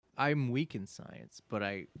I'm weak in science, but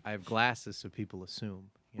I have glasses so people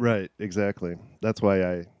assume. Right, exactly. That's why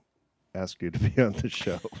I asked you to be on the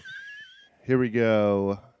show. Here we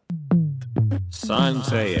go.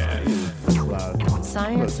 Science AF. Loud.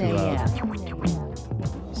 Science Too loud.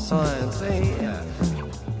 AF. Science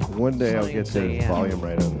AF. One day I'll get the Science AF. volume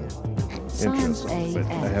right on the Science intro,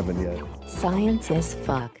 but I AF. haven't yet. Science as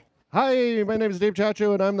fuck. Hi, my name is Dave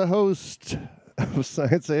Chacho, and I'm the host of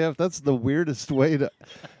Science AF. That's the weirdest way to...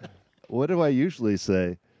 What do I usually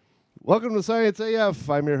say? Welcome to Science AF.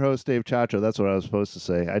 I'm your host, Dave Chacho. That's what I was supposed to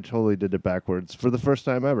say. I totally did it backwards for the first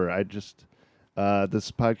time ever. This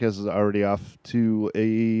podcast is already off to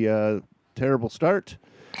a terrible start.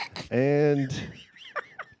 And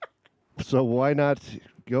so why not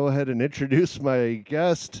go ahead and introduce my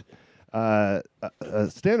guest, a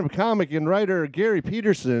stand-up comic and writer, Gary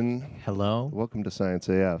Peterson. Hello. Welcome to Science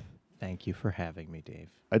AF. Thank you for having me, Dave,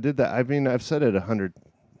 I did that. I mean, I've said it 100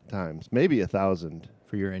 times, maybe 1,000.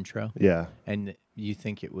 for your intro. Yeah. And you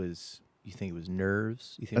think it was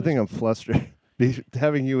nerves? You think I think I'm flustered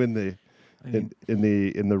having you in the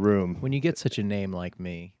in the room. when you get such a name like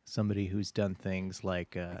me, somebody who's done things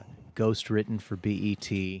like ghost written for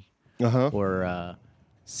BET Uh-huh. or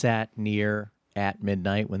sat near at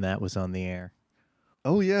midnight when that was on the air,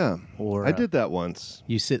 Oh yeah. or I did that once.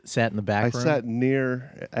 You sat in the back I room. sat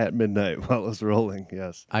near at midnight while it was rolling.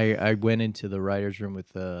 Yes. I went into the writer's room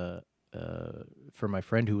with for my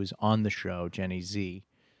friend who was on the show, Jenny Z.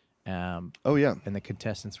 Oh yeah. And the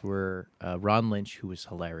contestants were Ron Lynch, who was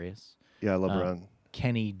hilarious, Yeah, I love Ron.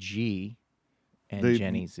 Kenny G, and The-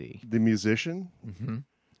 Jenny Z. The musician? Mm-hmm.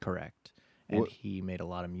 Correct. And What- he made a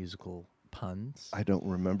lot of musical puns. I don't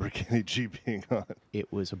remember Kenny G being on.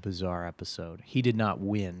 It was a bizarre episode. He did not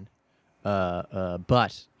win,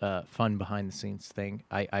 but fun behind the scenes thing.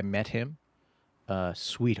 I met him,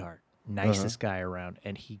 sweetheart, nicest guy around,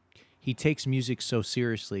 and he takes music so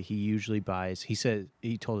seriously. He usually buys.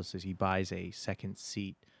 He told us this. He buys a second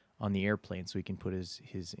seat on the airplane so he can put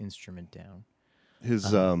his instrument down.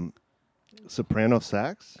 His soprano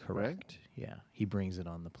sax? Right? Correct. Yeah, he brings it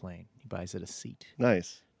on the plane. He buys it a seat,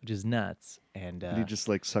 Nice. which is nuts, and And he just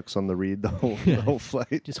like sucks on the reed the whole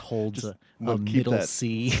flight. just holds a keep middle that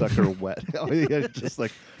C. sucker wet. Oh, yeah, just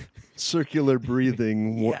like circular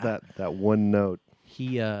breathing. Yeah. That one note.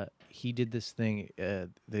 He did this thing.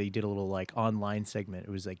 They did a little like online segment.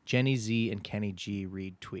 It was like Jenny Z and Kenny G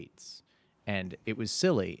read tweets, and it was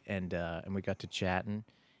silly. And we got to chatting,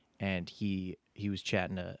 and he was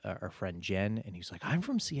chatting to our friend Jen, and he was like, "I'm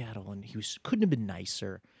from Seattle," and couldn't have been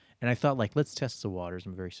nicer. And I thought, like, let's test the waters.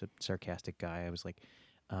 I'm a very sarcastic guy. I was like,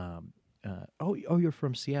 oh, you're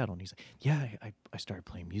from Seattle, and he's like, yeah, I started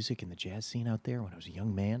playing music in the jazz scene out there when I was a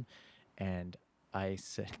young man. And I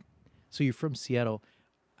said, so you're from Seattle.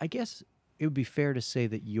 I guess it would be fair to say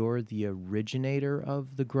that you're the originator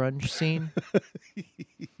of the grunge scene.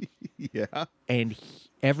 Yeah. And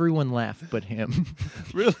everyone laughed but him.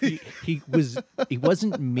 Really? He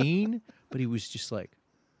wasn't mean, but he was just like,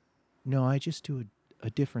 no, I just do a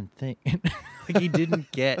different thing. Like he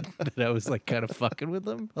didn't get that I was like kind of fucking with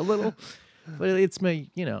him a little. But it's my,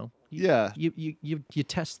 Yeah. You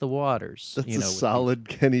test the waters. That's a with solid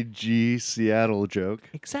Kenny G Seattle joke.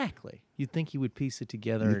 exactly. You'd think he would piece it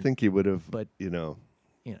together. You think he would have, but-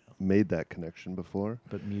 made that connection before?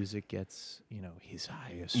 But music gets, his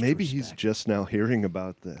highest. Maybe he's respect. just now hearing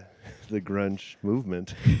about the grunge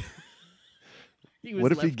movement. He was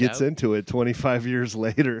What if he left gets out. into it 25 years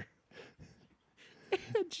later?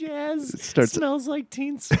 Jazz starts- smells like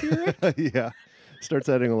Teen Spirit. Yeah. Starts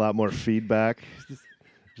adding a lot more feedback.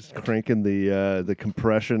 Just cranking the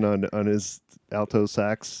compression on his alto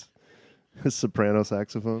sax, his soprano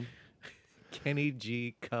saxophone. Kenny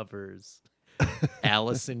G covers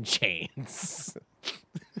Alice in Chains.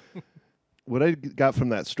 What I got from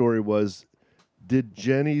that story was, did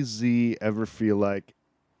Jenny Z ever feel like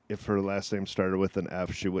if her last name started with an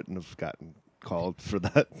F, she wouldn't have gotten called for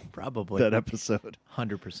that Probably. that episode?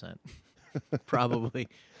 100%. Probably.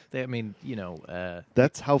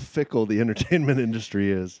 That's how fickle the entertainment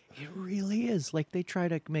industry is. It really is. Like they try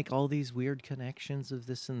to make all these weird connections of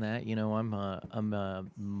this and that. I'm a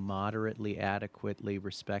moderately adequately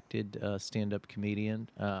respected stand-up comedian,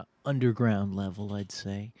 underground level, I'd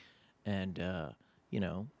say, and done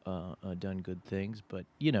good things. But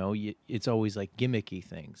it's always like gimmicky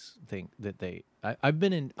things. That they. I've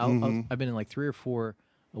been in. I've been in like 3 or 4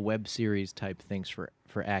 web series type things for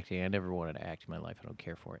acting. I never wanted to act in my life. I don't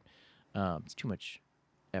care for it. It's too much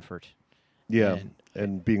effort. Yeah,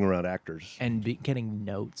 and being around actors. and getting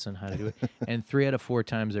notes on how to do it. And 3 out of 4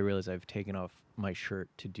 times I realized I've taken off my shirt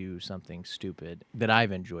to do something stupid that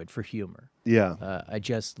I've enjoyed for humor. Yeah. I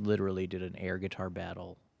just literally did an air guitar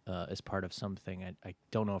battle as part of something. I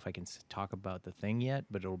don't know if I can talk about the thing yet,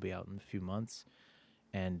 but it'll be out in a few months.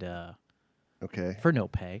 And Okay. for no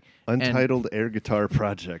pay. And Untitled air guitar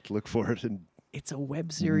project. Look for it. And it's a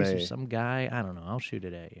web series or May. some guy. I don't know. I'll shoot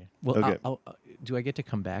it at you. Well, Okay. Do I get to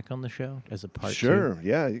come back on the show as a part sure. 2?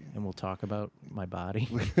 Yeah. And we'll talk about my body.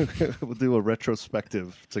 We'll do a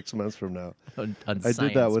retrospective 6 months from now. on I did that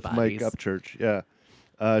science with bodies. Mike Upchurch.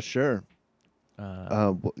 Yeah. Sure.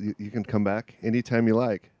 Well, you can come back anytime you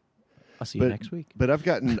like. I'll see you next week. But I've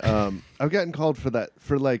gotten called for that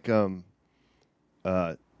for like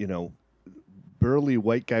burly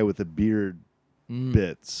white guy with a beard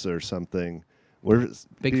bits or something. Where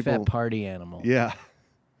Big people, fat party animal. Yeah.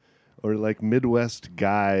 Or like Midwest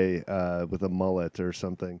guy with a mullet or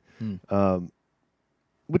something.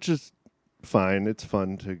 Which is fine. It's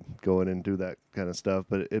fun to go in and do that kind of stuff.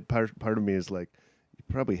 But part of me is like, you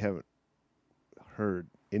probably haven't heard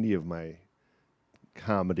any of my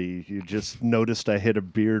comedy. You just noticed I hit a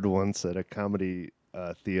beard once at a comedy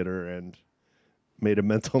theater and made a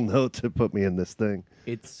mental note to put me in this thing.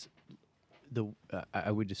 It's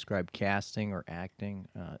I would describe casting or acting,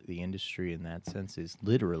 the industry in that sense is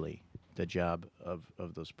literally the job of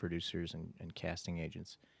those producers and casting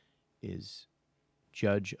agents is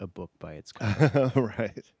judge a book by its cover.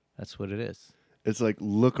 Right. That's what it is. It's like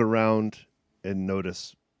look around and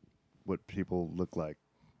notice what people look like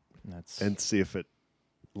and see if it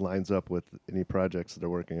lines up with any projects that they're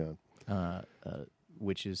working on.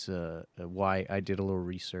 Which is why I did a little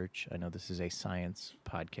research. I know this is a science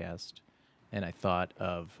podcast, and I thought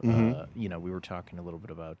of, we were talking a little bit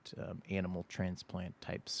about animal transplant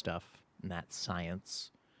type stuff, and that's science.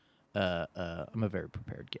 I'm a very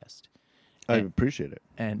prepared guest. I appreciate it.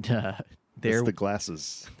 And It's the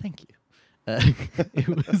glasses. Thank you. It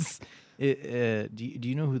was. Do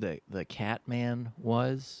you know who the Cat Man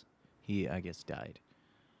was? He, I guess, died.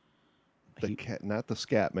 The cat, not the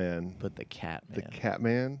Scat Man, but the Cat Man. The Cat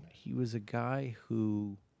Man. He was a guy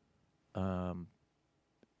who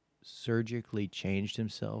surgically changed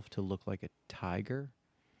himself to look like a tiger,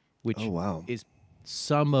 which is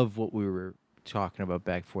some of what we were talking about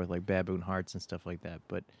back and forth, like baboon hearts and stuff like that.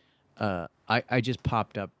 But I just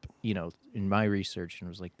popped up, in my research and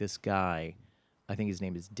was like, this guy, I think his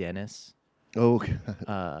name is Dennis. Oh,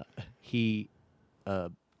 he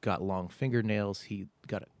got long fingernails. He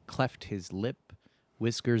cleft his lip,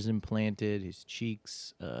 whiskers implanted, his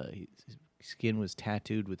cheeks. His skin was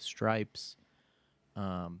tattooed with stripes.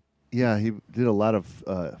 Yeah, he did a lot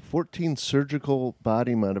of 14 surgical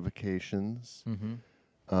body modifications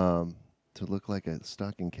to look like a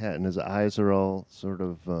stalking cat, and his eyes are all sort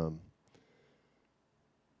of.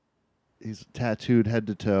 He's tattooed head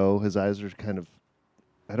to toe. His eyes are kind of.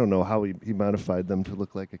 I don't know how he modified them to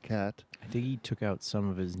look like a cat. I think he took out some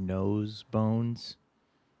of his nose bones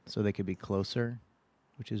so they could be closer,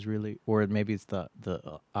 which is really, or maybe it's the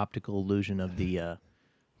optical illusion of the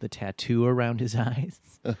tattoo around his eyes.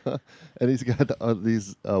 And he's got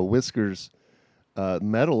these whiskers,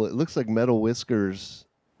 metal. It looks like metal whiskers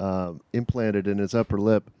implanted in his upper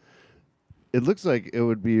lip. It looks like it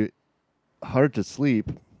would be hard to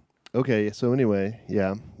sleep. Okay, so anyway,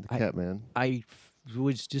 yeah, the Cat Man. I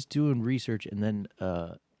was just doing research, and then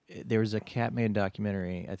there was a Catman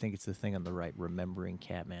documentary. I think it's the thing on the right, Remembering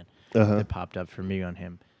Catman, that popped up for me on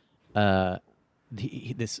him.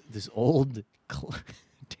 This old,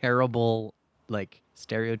 terrible, like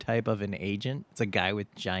stereotype of an agent. It's a guy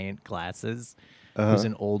with giant glasses who's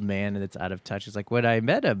an old man and it's out of touch. It's like when I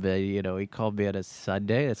met him, he called me on a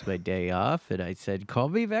Sunday. That's my day off, and I said, "Call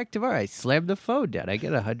me back tomorrow." I slammed the phone down. I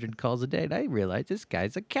get 100 calls a day, and I realized this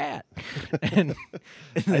guy's a cat. and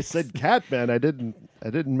I said cat man. I didn't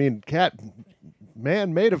mean cat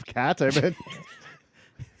man made of cat. I meant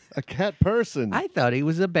a cat person. I thought he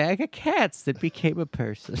was a bag of cats that became a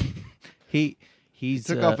person. He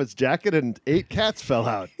took off his jacket and 8 cats fell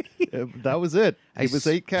out. That was it. It was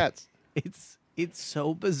 8 cats. It's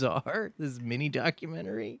so bizarre, this mini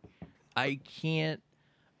documentary. I can't.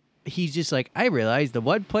 He's just like, I realized the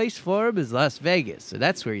one place for him is Las Vegas, so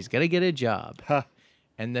that's where he's gonna get a job.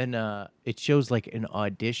 And then it shows like an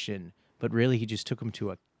audition, but really he just took him to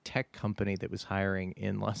a tech company that was hiring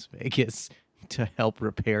in Las Vegas to help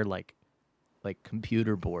repair like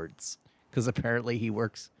computer boards, because apparently he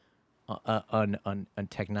works on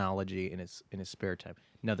technology in his spare time.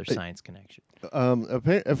 Another science connection.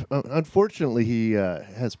 Unfortunately, he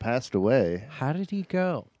has passed away. How did he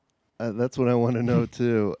go? That's what I want to know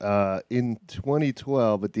too. In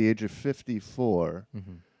 2012, at the age of 54,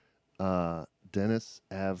 Dennis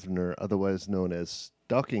Avner, otherwise known as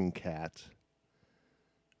Stalking Cat,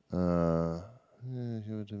 he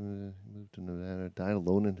moved to Nevada, died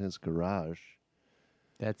alone in his garage.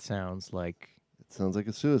 That sounds like It sounds like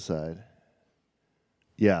a suicide.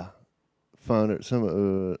 Yeah. Found it.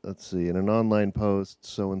 Let's see. In an online post,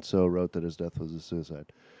 so and so wrote that his death was a suicide.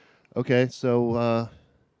 Okay, so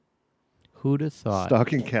who'd have thought?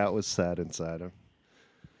 Stalking Cat was sad inside him.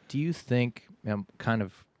 Do you think,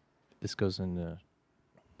 this goes into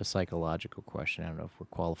a psychological question. I don't know if we're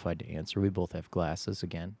qualified to answer. We both have glasses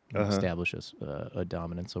again. Establish a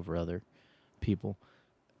dominance over other people.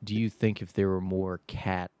 Do you think if there were more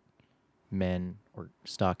cat men or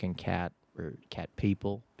stalking cat or cat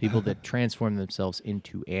people that transform themselves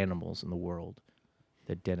into animals in the world,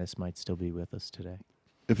 that Dennis might still be with us today?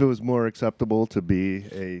 If it was more acceptable to be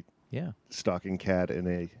a Yeah. stalking cat in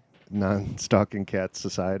a non-stalking cat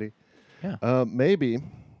society, Yeah. maybe.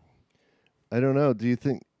 I don't know. Do you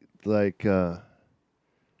think, like,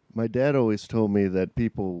 my dad always told me that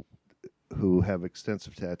people who have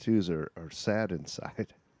extensive tattoos are sad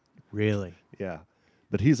inside. Really? Yeah.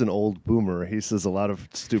 But he's an old boomer. He says a lot of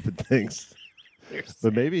stupid things.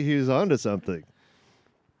 But maybe he was onto something.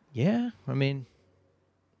 Yeah. I mean,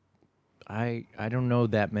 I don't know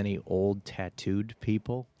that many old tattooed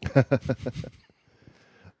people.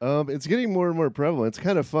 It's getting more and more prevalent. It's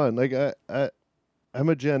kind of fun. Like I'm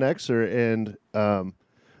a Gen Xer, and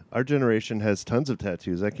our generation has tons of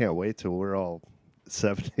tattoos. I can't wait till we're all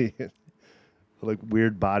 70. Like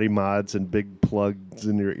weird body mods and big plugs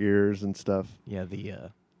in your ears and stuff. Yeah, the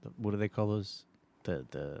what do they call those?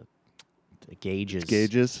 The gauges.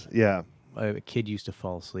 Gauges, yeah. A kid used to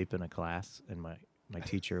fall asleep in a class, and my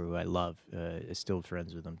teacher, who I love, is still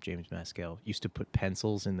friends with him, James Maskell, used to put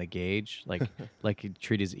pencils in the gauge, like he'd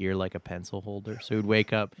treat his ear like a pencil holder. So he'd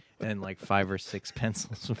wake up and like 5 or 6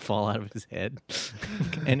 pencils would fall out of his head,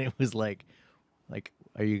 and it was like,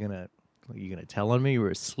 are you gonna tell on me? You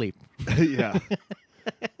were asleep. Yeah.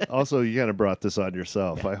 Also, you kind of brought this on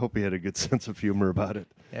yourself. I hope he had a good sense of humor about it.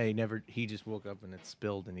 Yeah, he just woke up and it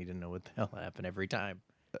spilled, and he didn't know what the hell happened every time.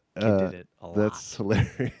 Kid did it a lot. That's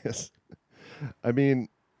hilarious. I mean,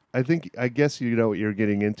 I guess you know what you're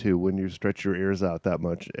getting into when you stretch your ears out that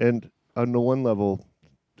much. And on the one level,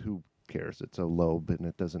 who cares? It's a lobe and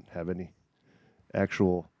it doesn't have any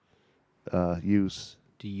actual use.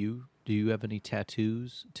 Do you have any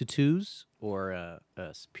tattoos or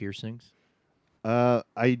piercings? In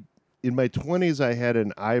my 20s, I had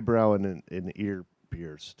an eyebrow and an ear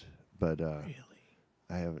pierced, but Really?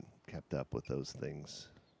 I haven't kept up with those things.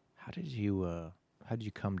 How did you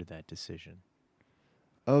come to that decision?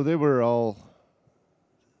 Oh, they were all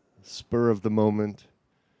spur of the moment.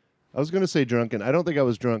 I was going to say drunken. I don't think I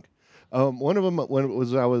was drunk. One of them, when it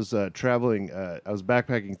was I was traveling, I was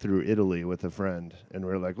backpacking through Italy with a friend, and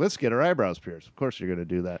we were like, let's get our eyebrows pierced. Of course you're going to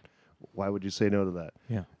do that. Why would you say no to that?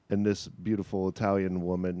 Yeah. And this beautiful Italian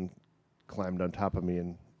woman climbed on top of me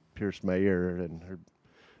and pierced my ear, and her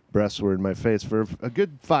breasts were in my face for a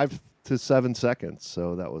good 5 to 7 seconds,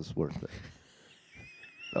 so that was worth it.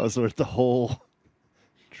 That was worth the whole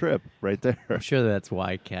trip right there. I'm sure that's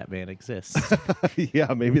why Catman exists.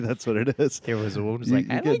 Yeah, maybe that's what it is. There was a woman who's You- like,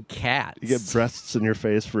 you I get- like cats. You get breasts in your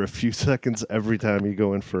face for a few seconds every time you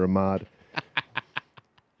go in for a mod.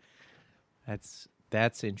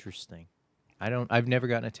 That's interesting. I've never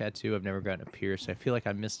gotten a tattoo. I've never gotten a pierce. I feel like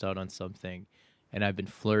I missed out on something, and I've been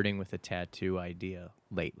flirting with a tattoo idea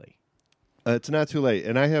lately. It's not too late,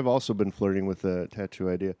 and I have also been flirting with a tattoo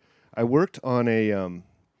idea. I worked on an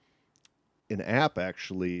app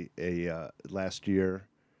actually last year,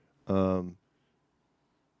 and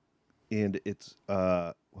it's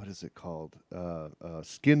what is it called?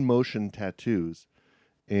 Skin motion tattoos,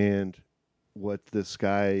 and what this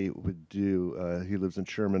guy would do, he lives in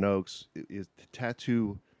Sherman Oaks, is to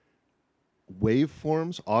tattoo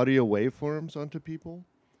audio waveforms onto people.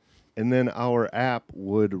 And then our app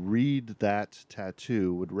would read that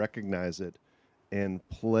tattoo, would recognize it, and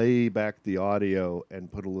play back the audio and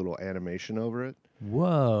put a little animation over it.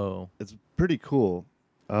 Whoa. It's pretty cool.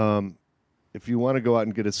 If you want to go out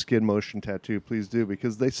and get a skin motion tattoo, please do,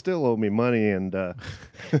 because they still owe me money, and the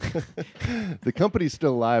company's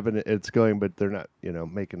still alive and it's going, but they're not,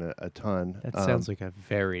 making a ton. That sounds like a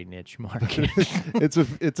very niche market.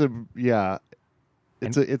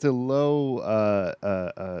 It's a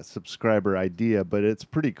low subscriber idea, but it's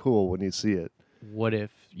pretty cool when you see it. What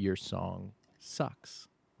if your song sucks?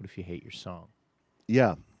 What if you hate your song?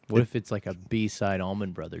 Yeah. What if it's like a B-side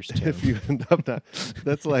Allman Brothers tune? If you end up not,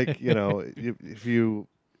 that's like, if you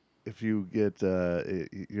if you get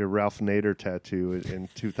your Ralph Nader tattoo in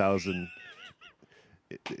 2000,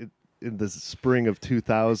 in the spring of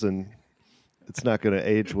 2000, it's not going to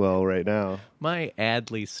age well right now. My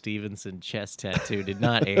Adlai Stevenson chest tattoo did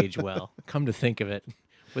not age well. Come to think of it.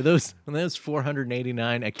 When those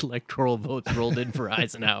 489 electoral votes rolled in for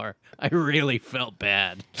Eisenhower, I really felt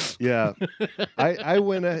bad. Yeah, I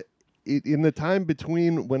went in the time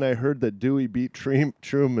between when I heard that Dewey beat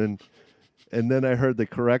Truman, and then I heard the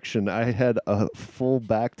correction. I had a full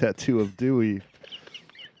back tattoo of Dewey,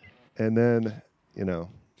 and then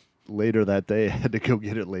later that day I had to go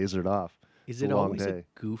get it lasered off. Is It's it a long always day.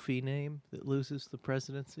 a goofy name that loses the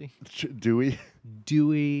presidency? Dewey,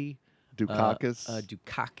 Dewey, Dukakis.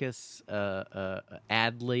 Dukakis,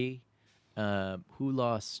 Adlai, who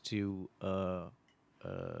lost to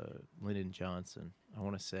Lyndon Johnson. I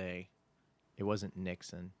want to say it wasn't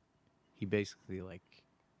Nixon. He basically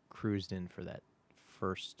cruised in for that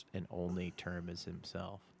first and only term as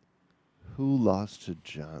himself. Who lost to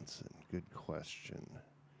Johnson? Good question.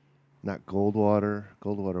 Not Goldwater.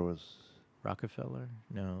 Goldwater was. Rockefeller?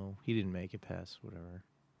 No, he didn't make it past whatever.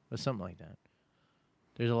 But something like that.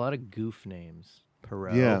 There's a lot of goof names.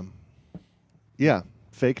 Perot. Yeah. Yeah.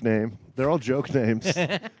 Fake name. They're all joke names.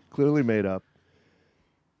 Clearly made up.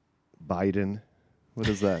 Biden. What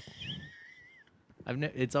is that?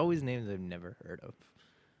 It's always names I've never heard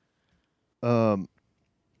of.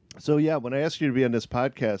 So yeah, when I asked you to be on this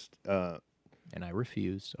podcast, And I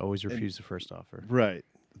refused. Always refused the first offer. right.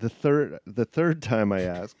 The third time I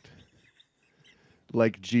asked,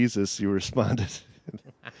 like Jesus, you responded.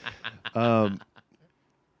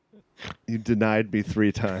 You denied me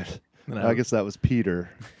 3 times. And I guess that was Peter.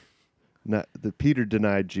 Not the Peter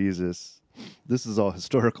denied Jesus. This is all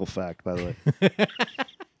historical fact, by the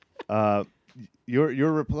way.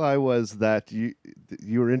 Your reply was that you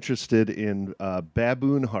were interested in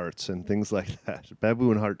baboon hearts and things like that.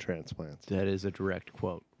 Baboon heart transplants. That is a direct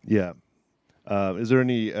quote. Yeah. Is there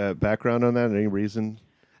any background on that? Any reason?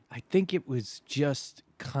 I think it was just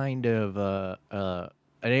kind of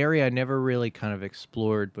an area I never really kind of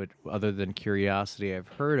explored, but other than curiosity, I've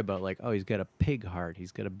heard about he's got a pig heart,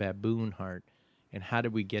 he's got a baboon heart, and how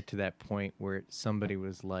did we get to that point where somebody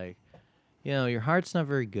was like, your heart's not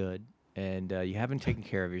very good, and you haven't taken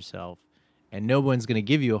care of yourself, and no one's going to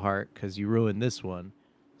give you a heart because you ruined this one.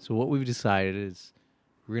 So what we've decided is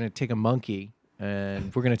we're going to take a monkey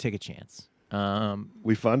and we're going to take a chance.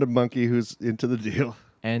 We found a monkey who's into the deal.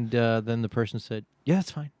 And then the person said, yeah,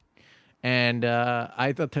 that's fine. And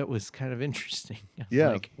I thought that was kind of interesting. I was Yeah.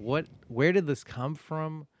 like, where did this come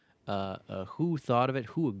from? Who thought of it?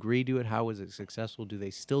 Who agreed to it? How was it successful? Do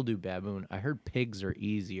they still do baboon? I heard pigs are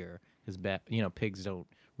easier because pigs don't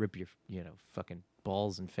rip your fucking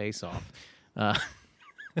balls and face off.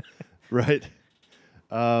 Right.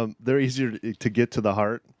 They're easier to get to the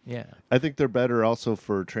heart. Yeah. I think they're better also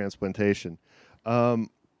for transplantation. And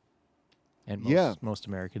Yeah. most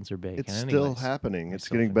Americans are bacon. It's still anyways. happening. It's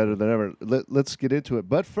still getting better than ever. Let's get into it.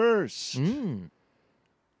 But first,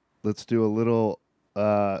 let's do a little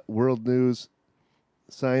world news,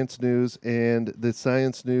 science news. And the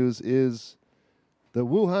science news is the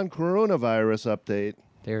Wuhan coronavirus update.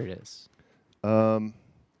 There it is.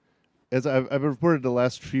 As I've reported the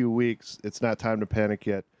last few weeks, it's not time to panic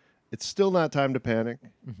yet. It's still not time to panic,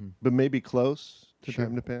 but maybe close to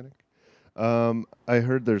time to panic. I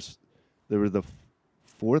heard there were the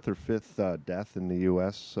 4th or 5th death in the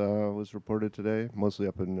U.S. Was reported today, mostly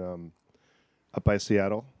up by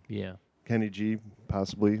Seattle. Yeah. Kenny G,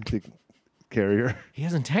 possibly the carrier. He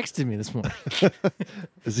hasn't texted me this morning.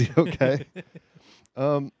 Is he okay?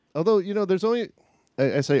 Although there's only,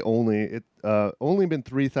 I say only been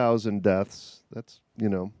 3,000 deaths. That's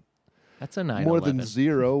That's a 9/11. more than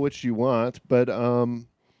 0, which you want, but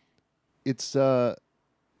it's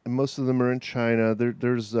most of them are in China.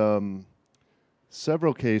 There's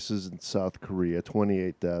several cases in South Korea,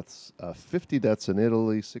 28 deaths, 50 deaths in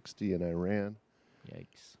Italy, 60 in Iran.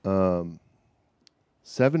 Yikes.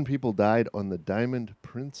 7 people died on the Diamond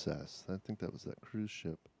Princess. I think that was that cruise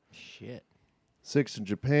ship. Shit. 6 in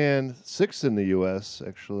Japan, 6 in the U.S.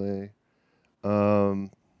 actually, 3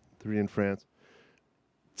 in France.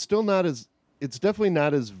 It's definitely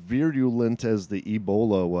not as virulent as the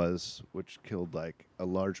Ebola was, which killed a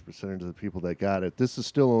large percentage of the people that got it. This is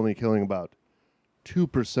still only killing about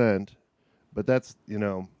 2%, but that's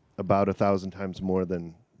about 1,000 times more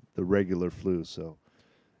than the regular flu. So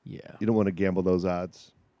Yeah. you don't want to gamble those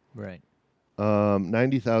odds. Right.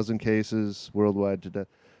 90,000 cases worldwide today.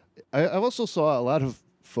 I also saw a lot of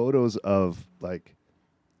photos of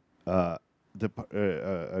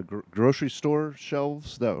grocery store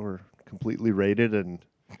shelves that were completely raided and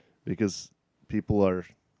because people are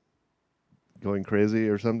going crazy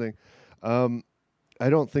or something. I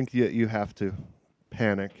don't think you have to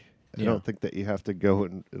panic. I Yeah. don't think that you have to go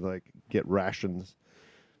and like get rations.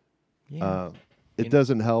 Yeah. It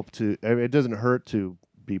doesn't help to. I mean, it doesn't hurt to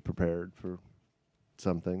be prepared for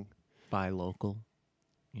something. Buy local,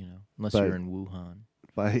 unless But- you're in Wuhan.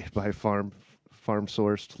 Buy farm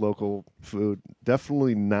sourced local food.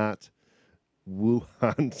 Definitely not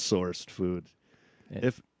Wuhan sourced food. Yeah.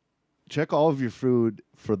 If check all of your food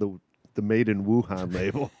for the made in Wuhan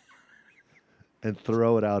label and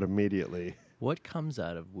throw it out immediately. What comes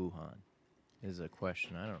out of Wuhan is a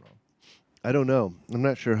question. I don't know. I don't know. I'm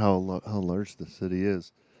not sure how large the city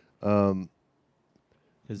is. 'Cause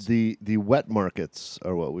The wet markets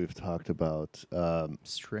are what we've talked about.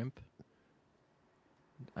 shrimp.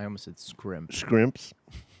 I almost said scrimp. Scrimps.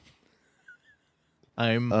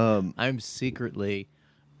 I'm secretly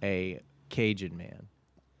a Cajun man.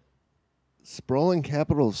 Sprawling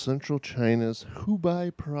capital of central China's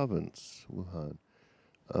Hubei province, Wuhan.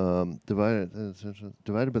 Divided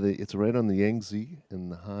by it's right on the Yangtze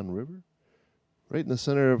and the Han River, right in the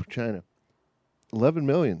center of China. 11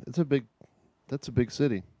 million. That's a big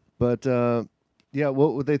city. But yeah,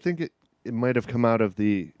 well, they think it might have come out of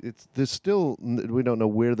there's still, we don't know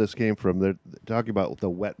where this came from. They're talking about the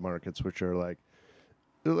wet markets, which are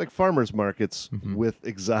they're like farmers markets with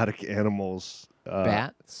exotic animals.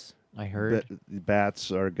 Bats, I heard.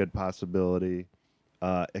 Bats are a good possibility.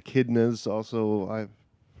 Echidnas also, I've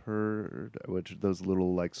heard, which those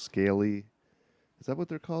little like scaly, is that what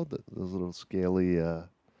they're called? Those little scaly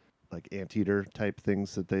like anteater type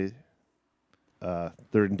things that they're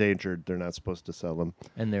endangered. They're not supposed to sell them.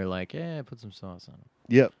 And they're like, put some sauce on them.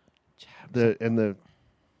 Yep.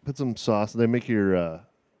 Put some sauce. They make your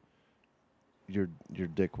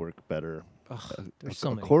dick work better. There's so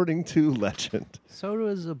many. According to legend. So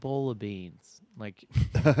does a bowl of beans. Like,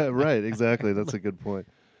 Right, exactly. That's a good point.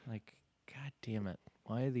 God damn it.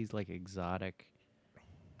 Why are these like exotic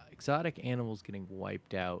animals getting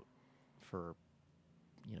wiped out for,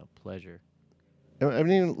 pleasure? I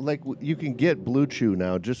mean, like you can get Blue Chew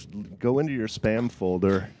now. Just go into your spam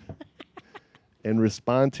folder and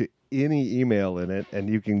respond to any email in it, and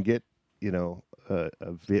you can get, a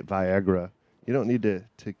Viagra. You don't need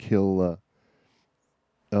to kill.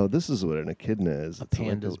 Oh, this is what an echidna is. A It's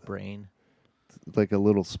panda's brain. like a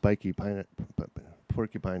little spiky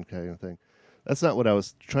porcupine kind of thing. That's not what I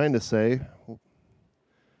was trying to say.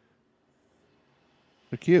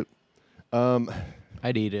 They're cute.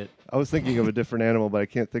 I'd eat it. I was thinking of a different animal, but I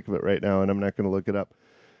can't think of it right now, and I'm not going to look it up.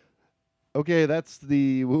 Okay, that's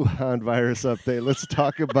the Wuhan virus update. Let's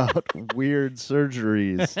talk about weird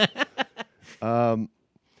surgeries.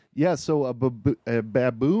 Yeah, so a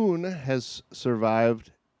baboon has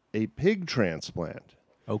survived a pig transplant.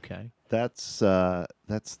 Okay. That's the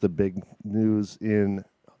big news in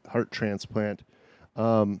heart transplant.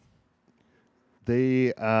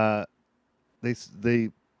 They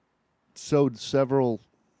sewed several.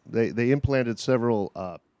 They implanted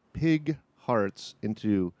several pig hearts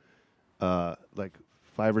into like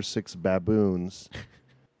 5 or 6 baboons,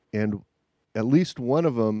 and at least one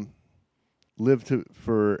of them lived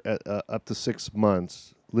for up to 6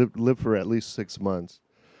 months. Lived for at least 6 months.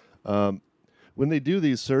 When they do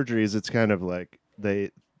these surgeries, it's kind of like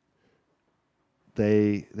they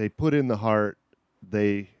put in the heart,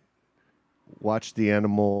 they watch the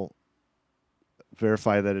animal,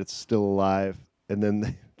 verify that it's still alive, and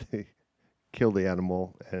then they kill the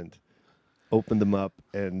animal and open them up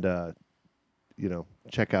and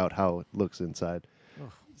check out how it looks inside.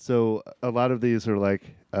 Ugh. So a lot of these are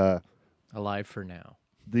like Alive for now.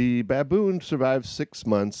 the baboon survives 6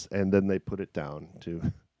 months, and then they put it down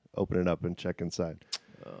to open it up and check inside.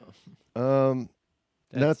 Not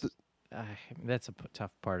That's, th- that's a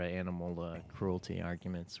tough part of animal cruelty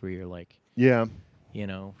arguments where you're like, yeah.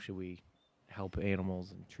 should we help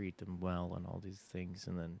animals and treat them well and all these things?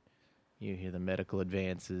 And then you hear the medical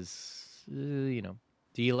advances,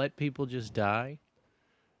 do you let people just die?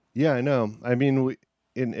 Yeah, I know. I mean,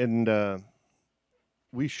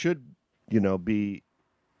 we should, be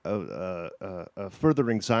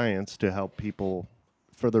furthering science to help people,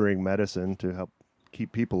 furthering medicine to help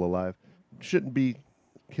keep people alive. Shouldn't be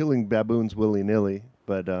killing baboons willy-nilly,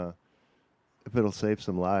 but if it'll save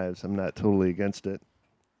some lives, I'm not totally against it.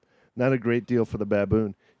 Not a great deal for the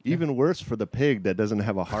baboon. Even worse for the pig that doesn't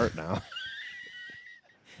have a heart now.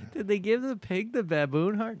 Did they give the pig the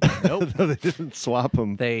baboon heart? Nope. They didn't swap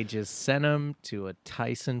them. They just sent him to a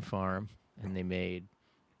Tyson farm and they made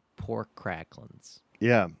pork cracklins.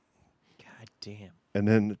 Yeah, God damn. and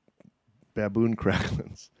then baboon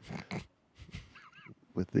cracklins.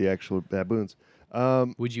 with the actual baboons.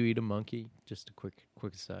 Would you eat a monkey? Just a quick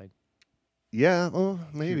aside. Yeah, well,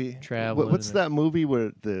 maybe. traveling What's and- that movie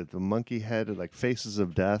where the monkey head, like Faces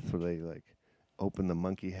of Death, where they like open the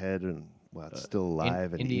monkey head and while it's still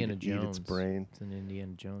alive and Indiana eat Jones. its brain? It's in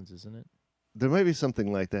Indiana Jones, isn't it? There might be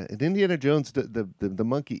something like that. In Indiana Jones, the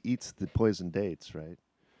monkey eats the poison dates, right?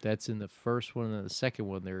 That's in the first one. And the second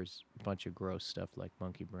one, there's a bunch of gross stuff like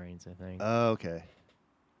monkey brains, I think. Oh, okay.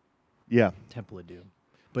 Yeah, Temple of Doom.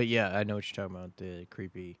 But yeah, I know what you're talking about. The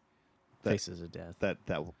creepy That- Faces of Death. that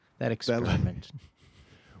That experiment.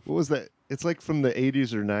 what was that? It's like from the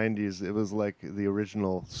 80s or 90s. It was like the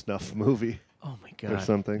original snuff movie. Oh my god!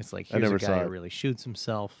 something. It's like I here's never a guy saw who it. really shoots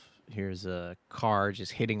himself. Here's a car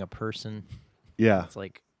just hitting a person. Yeah, It's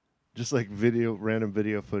like just like random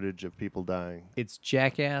video footage of people dying. it's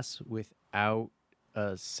Jackass without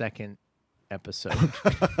a second episode.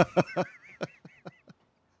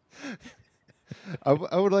 I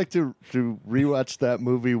would like to rewatch that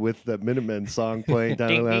movie with the Minutemen song playing.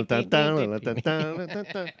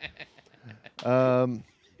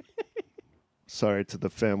 Sorry to the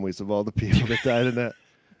families of all the people that died in that.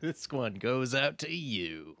 This one goes out to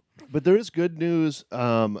you. But there is good news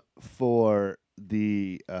for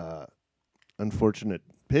the unfortunate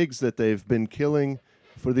pigs that they've been killing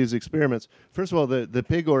for these experiments. First of all, the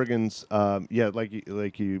pig organs, like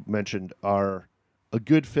you mentioned, are a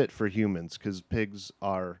good fit for humans because pigs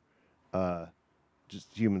are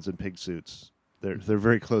just humans in pig suits. They're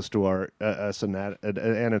very close to us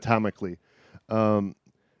anatomically,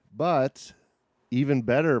 but even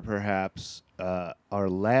better, perhaps, are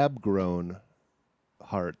lab-grown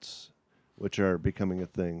hearts, which are becoming a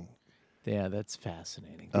thing. Yeah, that's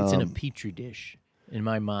fascinating. It's in a petri dish. In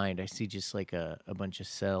my mind, I see just like a bunch of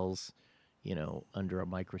cells, under a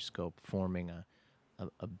microscope forming a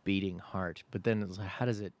beating heart. But then it's like, how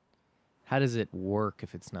does it work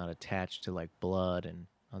if it's not attached to like blood and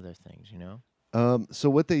other things, So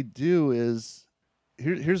what they do is,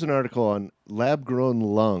 here's an article on lab-grown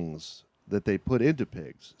lungs that they put into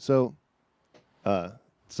pigs. So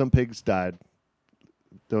some pigs died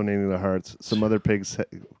donating their hearts. Some other pigs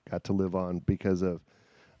got to live on because of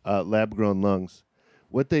lab-grown lungs.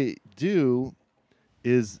 What they do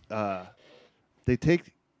is they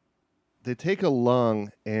take a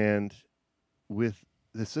lung and with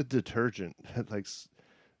this a detergent like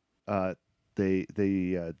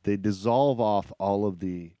they dissolve off all of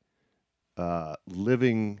the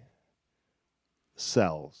living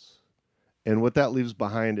cells, and what that leaves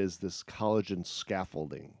behind is this collagen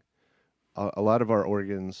scaffolding. A lot of our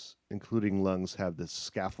organs, including lungs, have this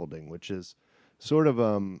scaffolding, which is sort of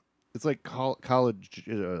it's like cartilage.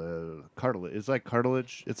 It's like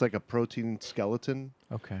cartilage. It's like a protein skeleton.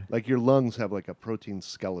 Okay. Like your lungs have like a protein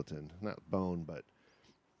skeleton, not bone, but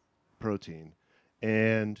protein.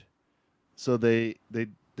 And so they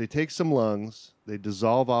take some lungs, they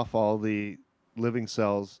dissolve off all the living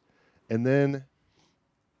cells, and then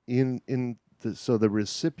so the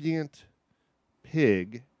recipient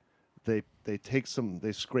pig, they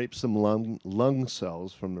scrape some lung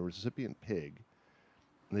cells from the recipient pig,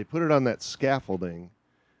 and they put it on that scaffolding,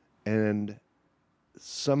 and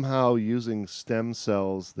somehow using stem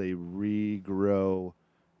cells they regrow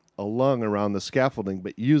a lung around the scaffolding,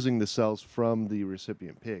 but using the cells from the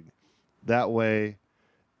recipient pig. That way,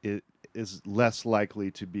 it is less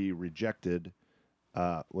likely to be rejected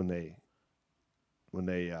when they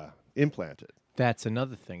implant it. That's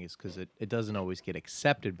another thing is because it doesn't always get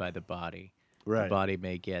accepted by the body. Right. The body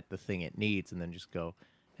may get the thing it needs and then just go,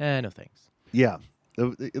 no thanks. Yeah,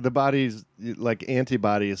 the body's like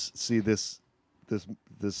antibodies see this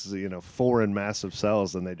foreign mass of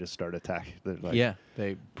cells, and they just start attacking. They're like, Yeah,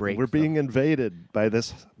 they break. we're them. being invaded by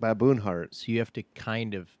this baboon heart. So you have to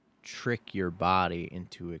kind of trick your body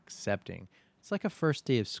into accepting. It's like a first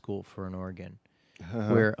day of school for an organ,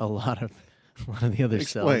 where a lot of the other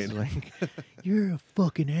cells Explain. are like, you're a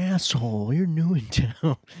fucking asshole. You're new in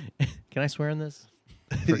town. Can I swear on this?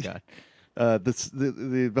 I forgot.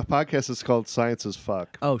 The podcast is called Science is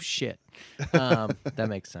Fuck. Oh shit. That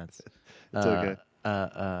makes sense. It's okay.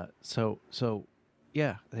 So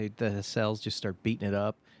yeah, the cells just start beating it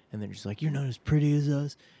up, and they're just like, you're not as pretty as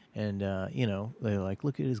us. And they're like,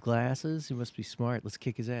 look at his glasses. He must be smart. Let's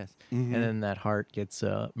kick his ass. Mm-hmm. And then that heart gets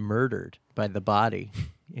murdered by the body.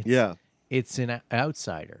 It's an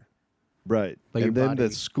outsider. Right. But and your then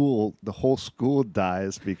body- the whole school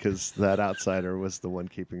dies because that outsider was the one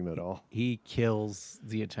keeping it all. He kills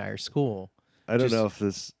the entire school. I don't Just- know if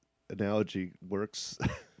this analogy works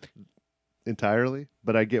entirely,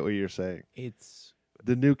 but I get what you're saying. It's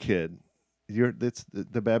The new kid,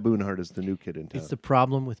 the baboon heart is the new kid in town. it's the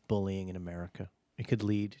problem with bullying in America. It could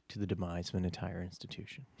lead to the demise of an entire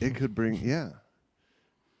institution. It could bring, yeah.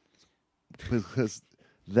 Because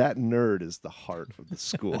that nerd is the heart of the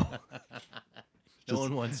school. No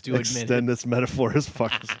one wants to admit Extend this metaphor as far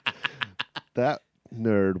as that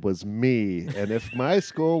nerd was me. And if my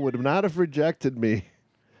school would not have rejected me,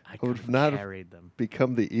 I would could have not have- carried them.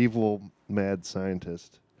 become the evil mad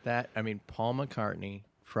scientist. Paul McCartney,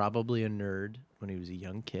 probably a nerd when he was a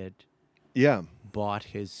young kid, Yeah. bought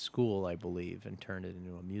his school, I believe, and turned it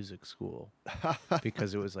into a music school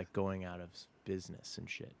because it was like going out of business and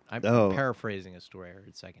shit. I'm Oh. paraphrasing a story I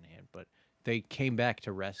heard secondhand, but they came back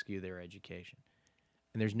to rescue their education.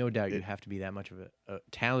 And there's no doubt you have to be that much of a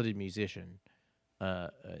talented musician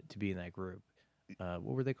to be in that group. What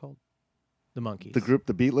were they called? The Monkees. The group,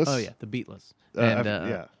 the Beatless? Oh yeah, the Beatless.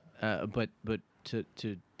 Yeah. But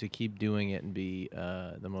to keep doing it and be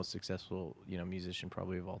the most successful musician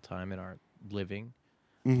probably of all time in our living,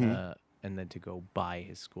 Mhm. and then to go buy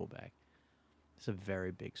his school back, it's a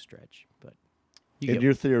very big stretch. But And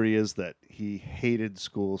your theory is that he hated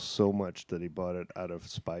school so much that he bought it out of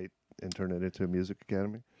spite and turned it into a music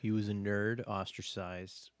academy? he was a nerd,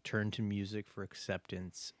 ostracized, turned to music for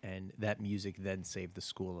acceptance, and that music then saved the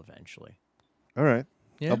school eventually. All right.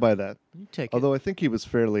 Yeah, I'll buy that. you take Although I think he was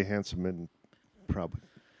fairly handsome and probably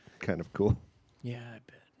kind of cool. it. Yeah, I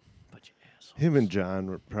bet. But you assholes. Him and John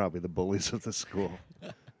were probably the bullies of the school.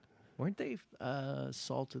 Weren't they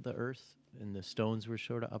salt of the earth, and the Stones were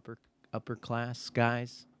sort of upper class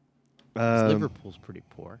guys? 'Cause Liverpool's pretty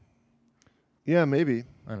poor. Yeah, maybe.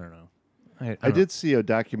 I don't know. I did see a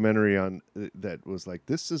documentary on that was like,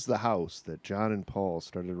 this is the house that John and Paul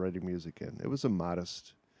started writing music in. It was a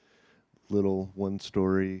modest little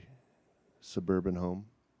one-story suburban home.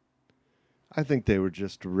 I think they were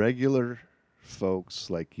just regular folks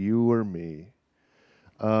like you or me.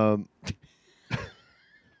 And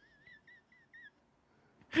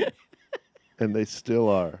they still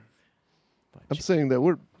are. I'm saying that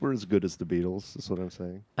we're as good as the Beatles, is what I'm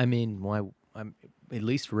saying. I mean, why? I'm at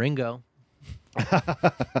least Ringo.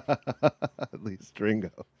 At least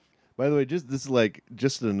Ringo. By the way, this is like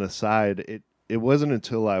just an aside. It wasn't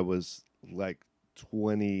until I was like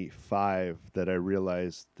 25 that I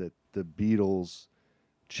realized that the Beatles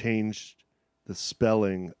changed the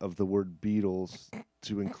spelling of the word Beatles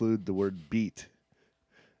to include the word beat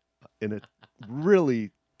in a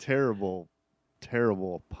really terrible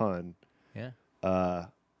pun. Yeah.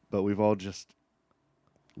 But we've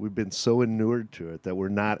been so inured to it that we're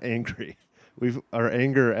not angry. Our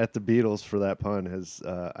anger at the Beatles for that pun has,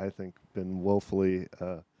 I think, been woefully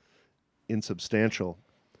insubstantial.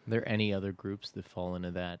 Are there any other groups that fall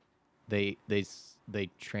into that? They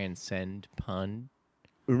transcend pun.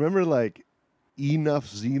 Remember, like,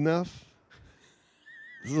 Enough's Enough?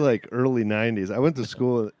 This is like early '90s. I went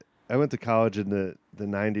to college in the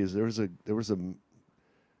 '90s. There was a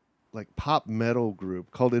like pop metal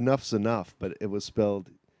group called Enough's Enough, but it was spelled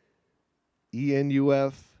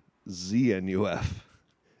ENUF ZNUF.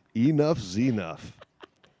 Enough's Enough.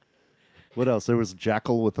 What else? There was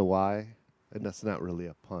Jackal with a Y, and that's not really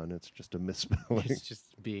a pun. It's just a misspelling. It's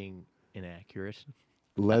just being inaccurate.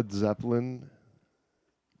 Led Zeppelin.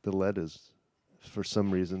 The lead is, for some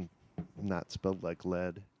reason, not spelled like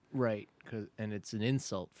lead. Right, and it's an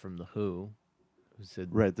insult from the Who said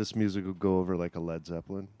Right, this music will go over like a Led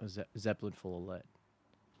Zeppelin. Zeppelin full of lead.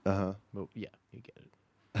 Uh-huh. Well, yeah, you get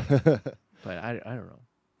it. But I don't know.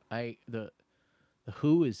 The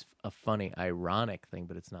Who is a funny, ironic thing,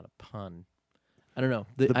 but it's not a pun. I don't know.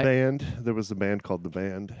 The band. There was a band called The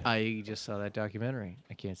Band. I just saw that documentary.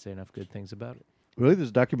 I can't say enough good things about it. Really? There's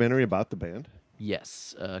a documentary about the band?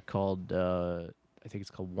 Yes, called I think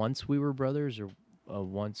it's called Once We Were Brothers or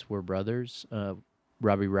Once We're Brothers.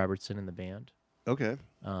 Robbie Robertson and the band. Okay.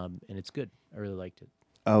 And it's good. I really liked it.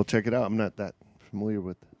 I'll check it out. I'm not that familiar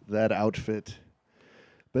with that outfit.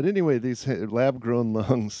 But anyway, these lab-grown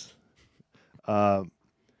lungs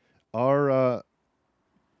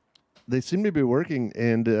they seem to be working,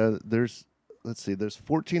 and there's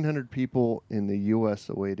 1,400 people in the U.S.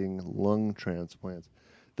 awaiting lung transplants.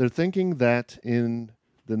 They're thinking that in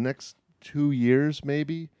the next 2 years,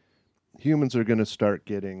 maybe, humans are going to start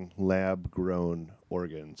getting lab-grown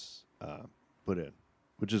organs put in,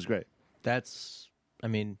 which is great.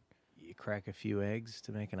 You crack a few eggs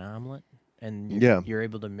to make an omelet, and Yeah. you're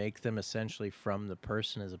able to make them essentially from the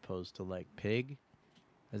person as opposed to like pig.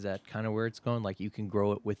 Is that kind of where it's going? Like you can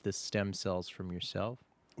grow it with the stem cells from yourself?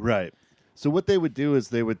 Right. So what they would do is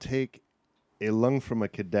they would take a lung from a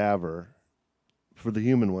cadaver. For the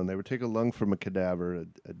human one, they would take a lung from a cadaver,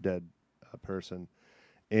 a dead person,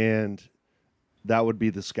 and that would be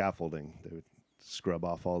the scaffolding. They would scrub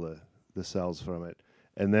off all the the cells from it,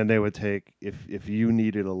 and then they would take if you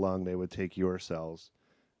needed a lung, they would take your cells,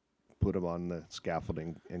 put them on the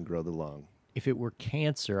scaffolding, and grow the lung. If it were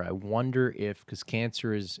cancer, I wonder if, because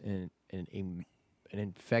cancer is an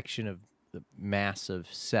infection of the mass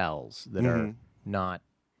of cells that are not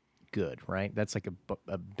good, right? That's like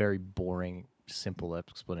a very boring, simple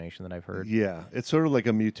explanation that I've heard. Yeah, it's sort of like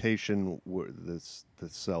a mutation where the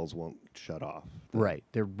cells won't shut off. Right.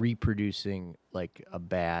 They're reproducing like a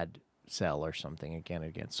bad cell or something again and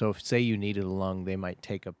again. So if, say, you needed a lung, they might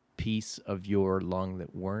take a piece of your lung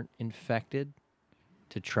that weren't infected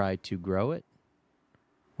to try to grow it,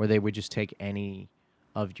 or they would just take any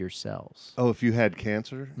of your cells. Oh, if you had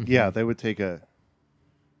cancer? Yeah, they would take a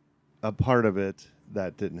part of it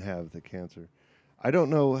that didn't have the cancer. I don't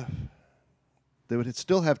know. They would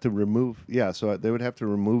still have to remove, so they would have to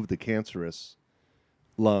remove the cancerous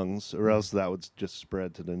lungs, or else that would just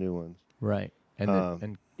spread to the new ones. Right. And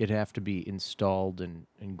and it'd have to be installed and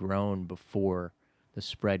grown before the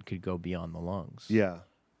spread could go beyond the lungs. Yeah.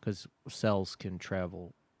 Because cells can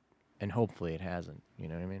travel, and hopefully it hasn't, you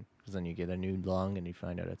know what I mean? Because then you get a new lung and you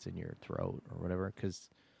find out it's in your throat or whatever. Because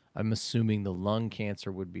I'm assuming the lung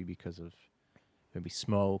cancer would be because of maybe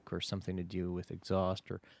smoke or something to do with exhaust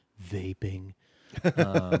or vaping.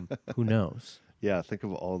 Who knows? Yeah, think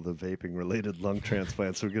of all the vaping-related lung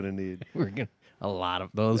transplants we're going to need. We're gonna a lot of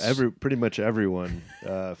those. Pretty much everyone,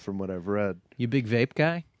 from what I've read. You big vape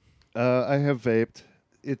guy? I have vaped.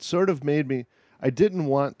 It sort of made me. I didn't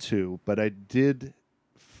want to, but I did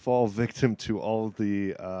fall victim to all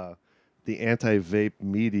the anti-vape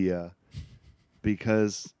media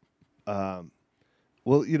because,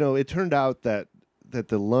 it turned out that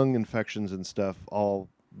the lung infections and stuff all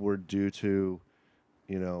were due to,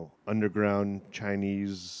 underground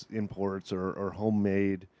Chinese imports or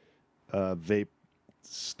homemade vape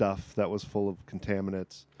stuff that was full of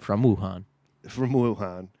contaminants. From Wuhan. From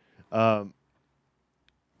Wuhan.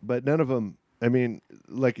 But none of them,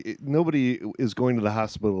 nobody is going to the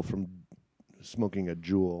hospital from smoking a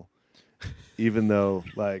Juul, even though,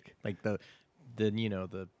 like the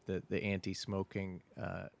anti-smoking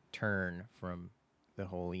turn from the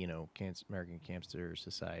whole, American Cancer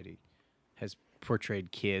Society has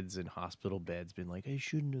portrayed kids in hospital beds being like, I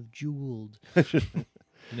shouldn't have Juuled.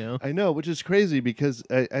 I know, which is crazy because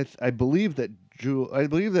I believe that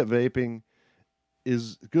vaping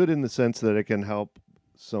is good in the sense that it can help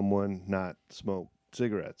someone not smoke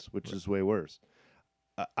cigarettes, which is way worse.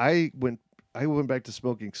 I went back to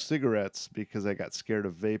smoking cigarettes because I got scared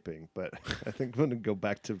of vaping, but I think I'm going to go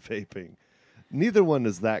back to vaping. Neither one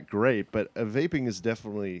is that great, but vaping is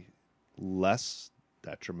definitely less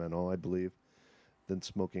detrimental, I believe, than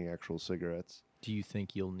smoking actual cigarettes. Do you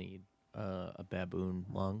think you'll need a baboon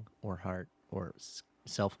lung or heart or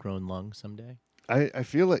self-grown lung someday? I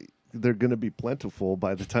feel like they're going to be plentiful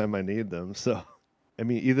by the time I need them. So,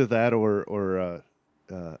 either that or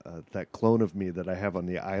that clone of me that I have on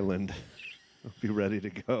the island will be ready to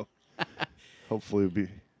go. Hopefully it'll be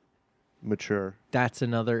mature. That's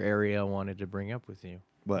another area I wanted to bring up with you.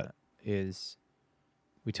 What? Is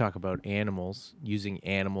we talk about animals, using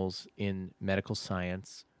animals in medical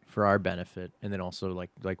science for our benefit, and then also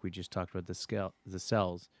like we just talked about the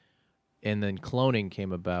cells, and then cloning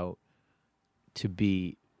came about to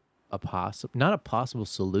be not a possible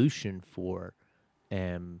solution for,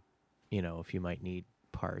 if you might need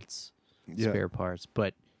parts, spare parts,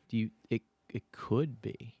 but it could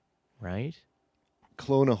be, right?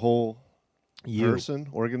 Clone a whole person,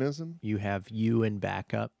 organism? You have you in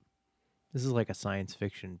backup. This is like a science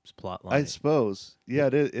fiction plot line. I suppose. Yeah,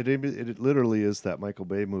 it literally is that Michael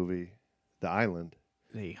Bay movie, The Island.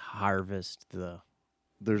 They harvest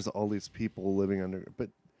There's all these people living under, but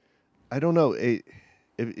I don't know.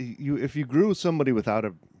 If you grew somebody without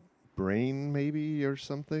a brain, maybe, or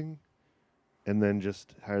something, and then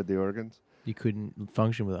just hired the organs, you couldn't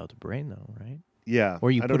function without the brain, though, right? Yeah,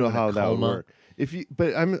 or you I put don't know them in how a that would coma. work.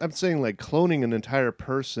 But I'm saying like cloning an entire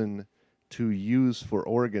person to use for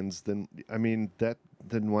organs, then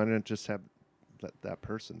why not just have that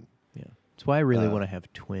person? Yeah, that's why I really want to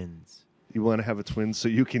have twins. You want to have a twin so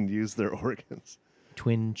you can use their organs.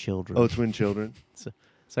 Twin children. Oh, twin children. So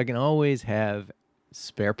I can always have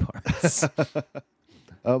spare parts.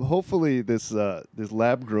 Hopefully, this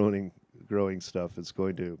lab growing stuff is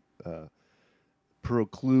going to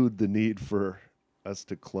preclude the need for us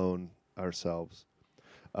to clone ourselves.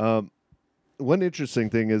 One interesting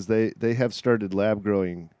thing is they have started lab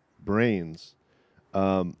growing brains,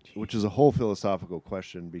 which is a whole philosophical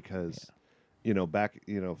question because, back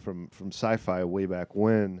from sci-fi way back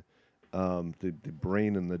when, the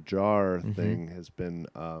brain in the jar thing has been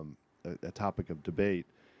a topic of debate.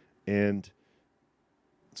 And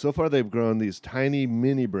so far they've grown these tiny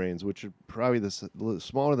mini brains, which are probably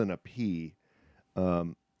smaller than a pea.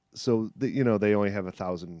 So they only have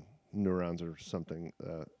 1,000 neurons or something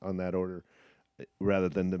on that order, rather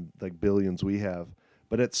than the like billions we have.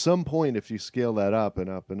 But at some point, if you scale that up and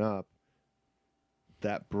up and up,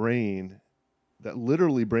 that brain, that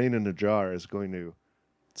literally brain in a jar, is going to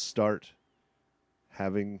start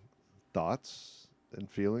having thoughts and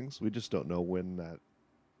feelings. We just don't know when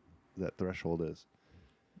that threshold is.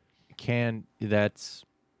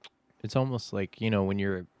 It's almost like, when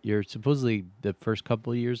you're supposedly the first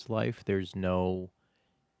couple of years of life,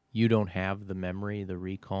 you don't have the memory, the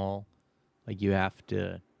recall. Like you have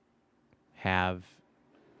to have,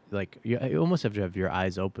 like, you almost have to have your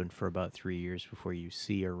eyes open for about 3 years before you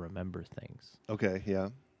see or remember things. Okay, yeah.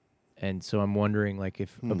 And so I'm wondering, like,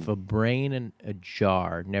 if a brain in a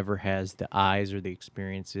jar never has the eyes or the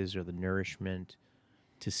experiences or the nourishment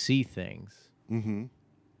to see things, Mm-hmm.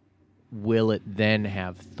 will it then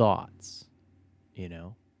have thoughts?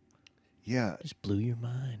 Yeah. Just blew your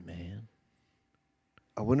mind, man.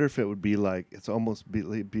 I wonder if it would be like, it's almost be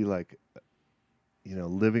like,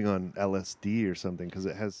 living on LSD or something, because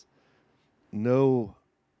it has no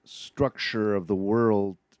structure of the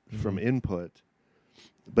world from input,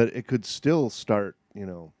 but it could still start,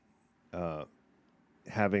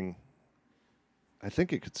 having, I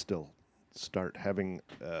think it could still start having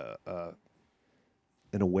an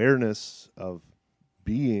awareness of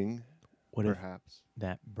being, What perhaps. if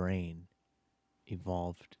that brain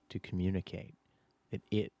evolved to communicate that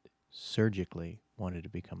it surgically wanted to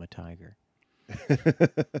become a tiger?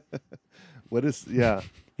 What is, yeah.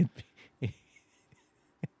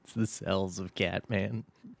 It's the cells of Catman.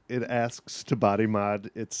 It asks to body mod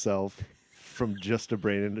itself from just a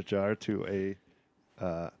brain in a jar to a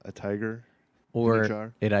tiger in a Or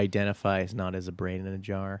jar. it identifies not as a brain in a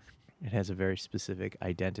jar. It has a very specific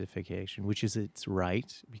identification, which is its right,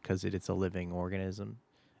 because it's a living organism,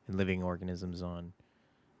 and living organisms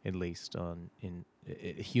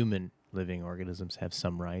human living organisms have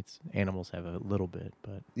some rights. Animals have a little bit,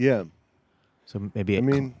 but Yeah. so maybe I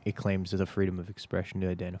it claims the freedom of expression to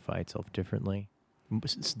identify itself differently.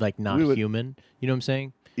 It's like not We would- human. You know what I'm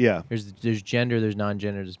saying? Yeah. There's gender, there's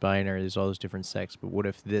non-gender, there's binary, there's all those different sects. But what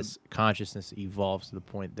if this consciousness evolves to the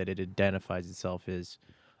point that it identifies itself as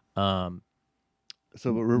So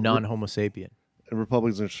non-Homo sapien?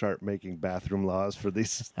 Republicans are going to start making bathroom laws for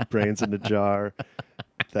these brains in a jar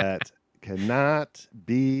that cannot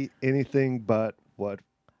be anything but what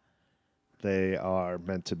they are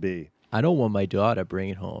meant to be. I don't want my daughter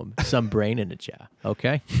bringing home some brain in a jar,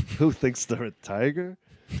 okay? Who thinks they're a tiger?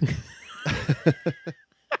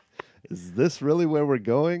 Is this really where we're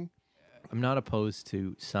going? I'm not opposed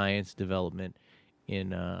to science development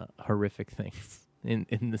in horrific things.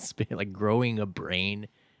 In the space, like growing a brain,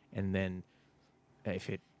 and then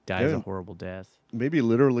if it dies a horrible death, Maybe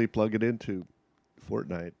literally plug it into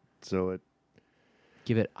Fortnite so it.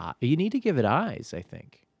 you need to give it eyes, I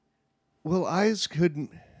think. Well, eyes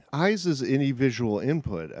is any visual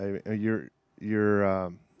input. Your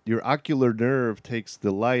ocular nerve takes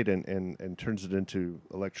the light and turns it into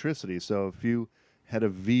electricity. So if you had a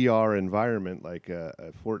VR environment like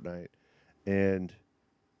a Fortnite and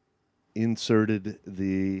inserted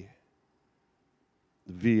the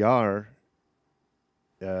VR,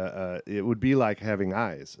 it would be like having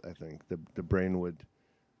eyes. I think the brain would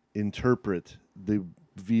interpret the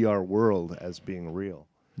VR world as being real.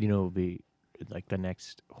 It would be like the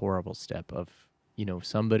next horrible step of,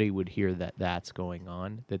 somebody would hear that that's going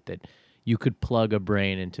on, that you could plug a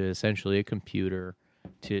brain into essentially a computer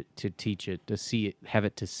to teach it, to see it, have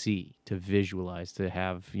it to see, to visualize, to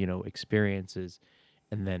have, experiences.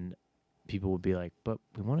 And then people would be like, but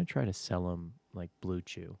we want to try to sell them like Blue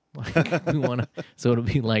Chew. Like we want to, so it'll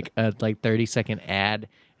be like a 30-second ad,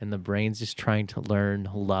 and the brain's just trying to learn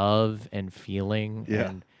love and feeling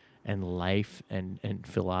and life and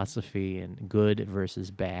philosophy and good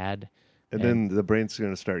versus bad. And then the brain's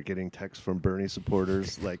going to start getting texts from Bernie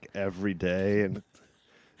supporters like every day. And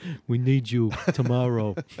we need you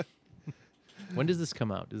tomorrow. When does this come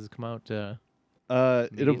out? Does it come out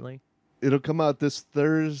immediately? It'll come out this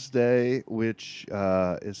Thursday, which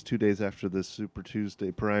is 2 days after the Super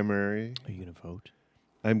Tuesday primary. Are you going to vote?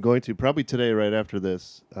 I'm going to, probably today right after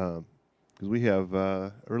this, because we have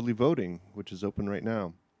early voting, which is open right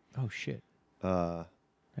now. Oh, shit. I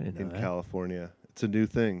didn't know in that. California. It's a new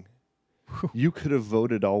thing. You could have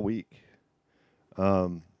voted all week.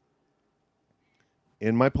 And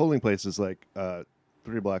my polling place is like 3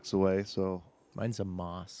 blocks away, so Mine's a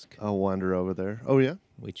mosque, I'll wander over there. Oh, yeah?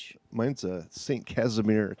 which Mine's a St.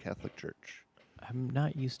 Casimir Catholic Church. I'm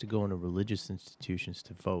not used to going to religious institutions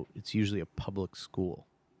to vote. It's usually a public school.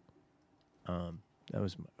 That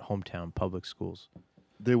was my hometown public schools.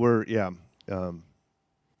 They were, yeah.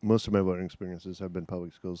 Most of my voting experiences have been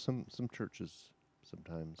public schools. Some churches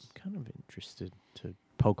sometimes. Kind of interested to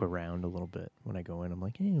poke around a little bit when I go in. I'm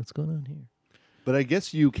like, hey, what's going on here? But I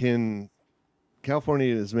guess you can.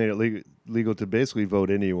 California has made it legal to basically vote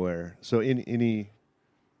anywhere. So in any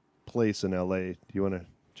place in LA, do you want to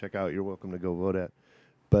check out? You're welcome to go vote at.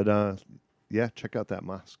 But yeah, check out that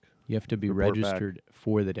mosque. You have to be Report back. registered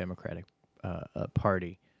for the Democratic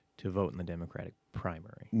Party to vote in the Democratic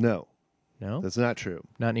primary. No, No, that's not true.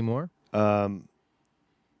 not anymore.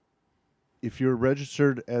 If you're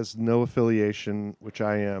registered as no affiliation, which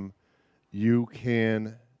I am, you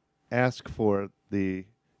can ask for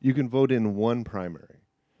you can vote in one primary,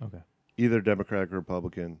 Okay. either Democratic or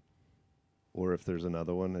Republican, or if there's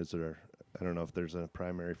another one, I don't know if there's a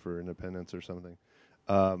primary for independents or something.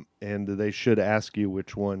 And they should ask you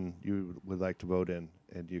which one you would like to vote in,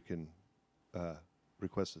 and you can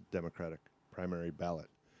request a Democratic primary ballot,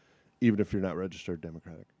 even if you're not registered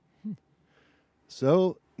Democratic.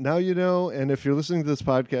 So now you know, and if you're listening to this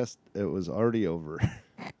podcast, it was already over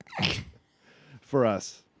for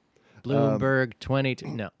us. Bloomberg 22.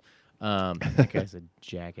 No. That guy's a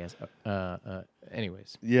jackass.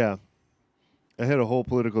 Anyways. Yeah. I had a whole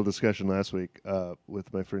political discussion last week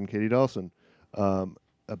with my friend Katie Dawson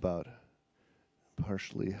about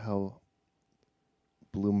partially how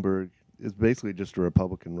Bloomberg is basically just a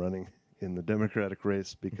Republican running in the Democratic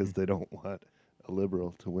race because they don't want a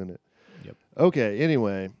liberal to win it. Yep. Okay,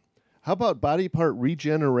 anyway, how about body part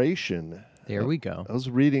regeneration? There we go. I was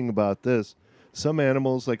reading about this. Some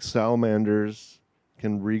animals, like salamanders,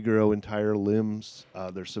 can regrow entire limbs.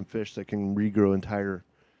 There's some fish that can regrow entire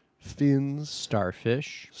fins.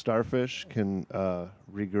 Starfish. Starfish can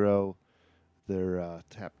regrow their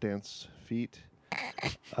tap dance feet.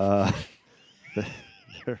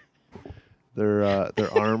 Their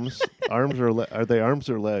arms. Are they arms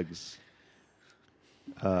or legs?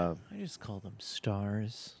 I just call them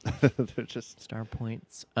stars. They're just Star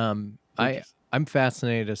points. I'm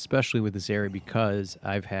fascinated, especially with this area, because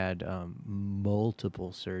I've had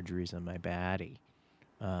multiple surgeries on my body.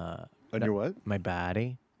 on your what? My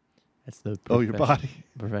body. That's the Your body.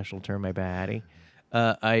 professional term. My body.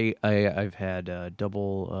 I've had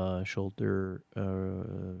double shoulder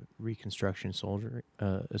reconstruction surgery.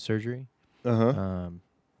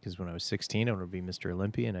 Because when I was 16, I wanted to be Mr.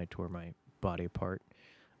 Olympia, and I tore my body apart.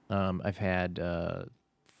 I've had 4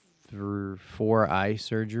 eye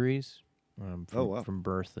surgeries from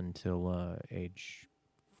birth until age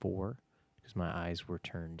 4, because my eyes were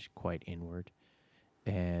turned quite inward.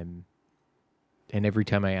 And every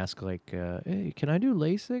time I ask, like, hey, can I do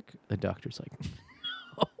LASIK? The doctor's like,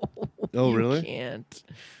 no, Oh, you really? can't.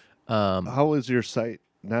 How is your sight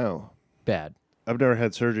now? Bad. I've never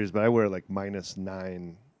had surgeries, but I wear like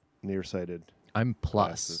 -9 nearsighted. I'm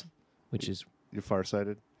plus, Glasses. which is You're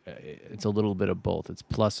farsighted? it's a little bit of both. It's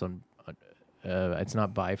plus on it's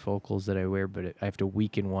not bifocals that I wear, but I have to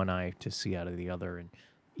weaken one eye to see out of the other and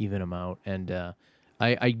even them out. And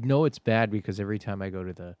I know it's bad because every time I go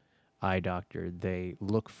to the eye doctor, they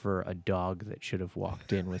look for a dog that should have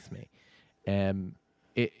walked in with me.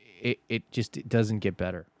 It just doesn't get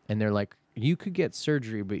better. And they're like, you could get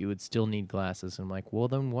surgery, but you would still need glasses. I'm like, well,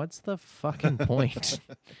 then what's the fucking point?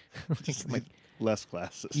 Like, Less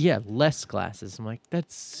glasses. yeah, less glasses. I'm like,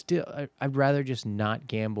 that's still, I'd rather just not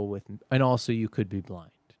gamble with, and also you could be blind.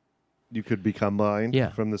 You could become blind Yeah.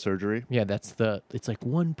 from the surgery. Yeah, it's like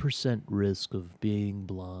 1% risk of being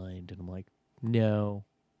blind. And I'm like, no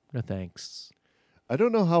thanks. I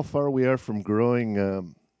don't know how far we are from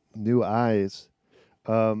growing new eyes.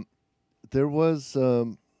 There was,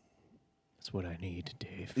 That's what I need,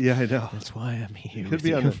 Dave. yeah, I know. That's why I'm here. It could with be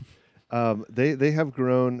you. on the, they have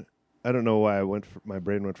grown. I don't know why my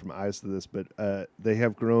brain went from eyes to this, but they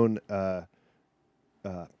have grown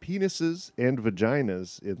penises and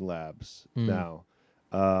vaginas in labs now.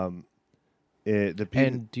 And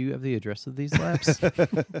do you have the address of these labs?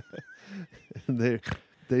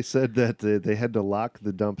 They said that they had to lock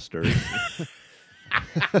the dumpster.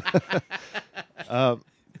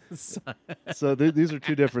 So these are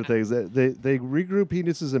two different things. They regrew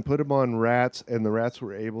penises and put them on rats, and the rats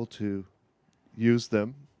were able to use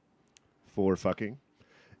them for fucking,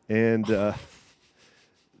 and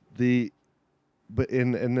they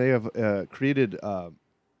have created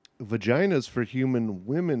vaginas for human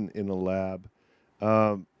women in a lab,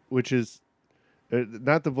 which is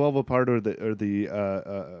not the vulva part or the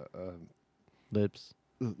Lips.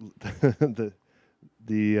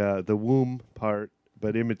 the womb part,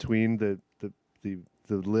 but in between the the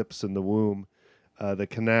lips and the womb, the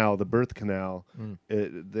canal, the birth canal.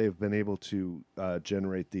 They've been able to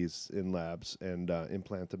generate these in labs and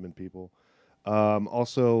implant them in people.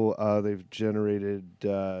 Also, they've generated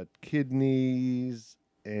kidneys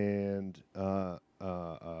and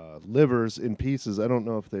livers in pieces. I don't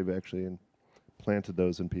know if they've actually implanted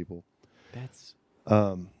those in people. That's.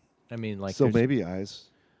 Um, I mean, like. so there's- maybe eyes.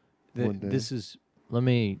 one day. This is. Let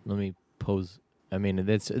me pose. I mean,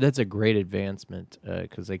 that's a great advancement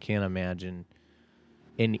because I can't imagine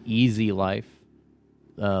an easy life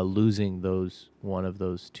losing one of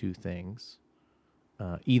those two things.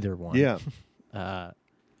 Either one. Yeah. Uh,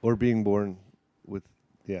 Or being born with,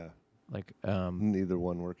 like neither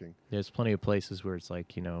one working. there's plenty of places where it's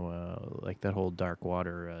like, like that whole Dark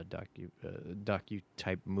Water docu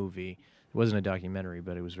type movie. It wasn't a documentary,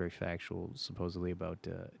 but it was very factual, supposedly about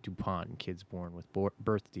DuPont and kids born with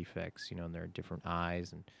birth defects, and there are different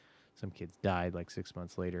eyes, and some kids died like 6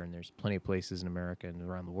 months later. And there's plenty of places in America and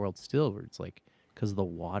around the world still where it's like because of the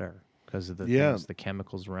water, because of the things, the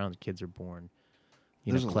chemicals around, the kids are born,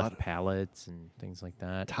 There's a lot cleft of palates and things like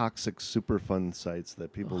that. toxic Superfund sites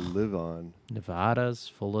that people live on. Nevada's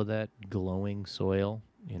full of that glowing soil,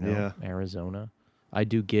 Yeah. Arizona. I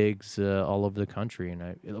do gigs all over the country,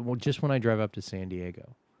 and just when I drive up to San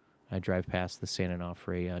Diego, I drive past the San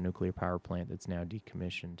Onofre nuclear power plant that's now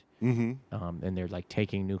decommissioned, Mm-hmm. and they're like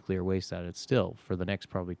taking nuclear waste out of it still for the next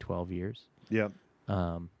probably 12 years. Yeah.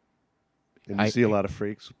 Um, And you I- see a lot of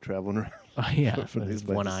freaks traveling around. yeah, From these those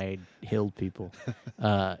places. one-eyed hilled people.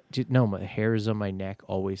 No, my hairs on my neck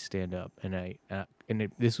always stand up, and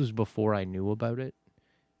this was before I knew about it,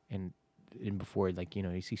 and before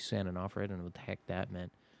you see San Onofre, I don't know what the heck that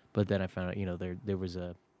meant, but then I found out there was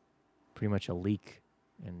pretty much a leak,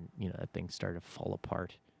 and that thing started to fall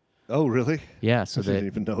apart. Oh, really? Yeah, so I didn't that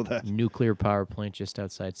even know that. nuclear power plant just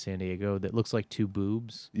outside San Diego that looks like two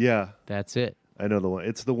boobs. Yeah, That's it. I know the one.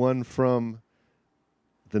 It's the one from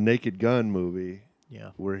the Naked Gun movie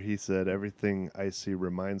Yeah. where he said, everything I see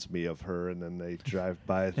reminds me of her, and then they drive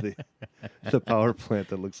by the power plant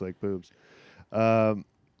that looks like boobs.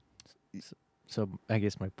 So I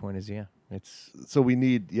guess my point is, So we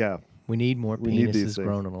need, we need more We need these penises things.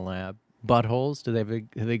 grown in a lab. Buttholes?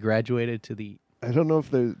 Have they graduated to the I don't know if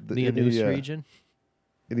the Neonous region?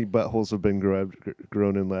 any buttholes have been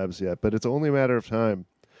grown in labs yet, but it's only a matter of time.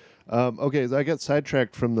 Okay, so I got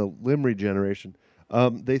sidetracked from the limb regeneration.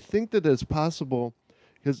 They think that it's possible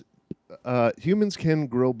because humans can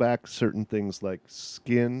grow back certain things like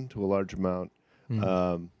skin to a large amount.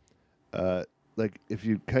 Like if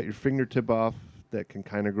you cut your fingertip off, that can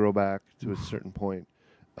kind of grow back to a certain point.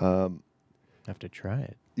 I have to try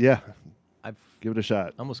it. Yeah, I've give it a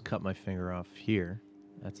shot. almost cut my finger off here.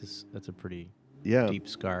 That's a pretty Yeah, deep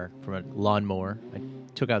scar from a lawnmower. I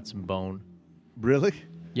took out some bone. really?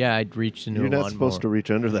 Yeah, I'd reached into You're a not lawnmower. supposed to reach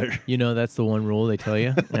under there. That's the one rule they tell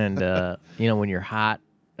you. And when you're hot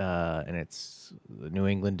and it's the New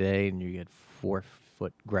England day and you get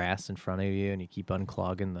 4-foot grass in front of you and you keep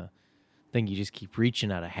unclogging the thing, you just keep reaching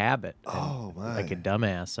out of habit. And Oh, my. like a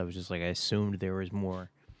dumbass, I was just like, I assumed there was more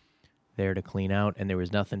there to clean out, and there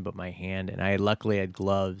was nothing but my hand. And I luckily had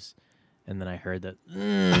gloves, and then I heard that,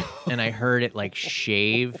 and I heard it like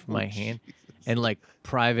shave my hand. And like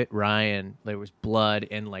Private Ryan, there was blood,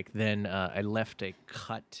 and like then I left a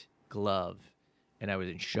cut glove, and I was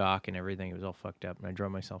in shock and everything. It was all fucked up, and I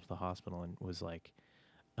drove myself to the hospital and was like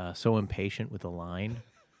so impatient with the line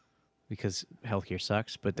because healthcare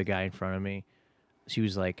sucks. But the guy in front of me, she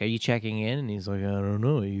was like, "Are you checking in?" And he's like, "I don't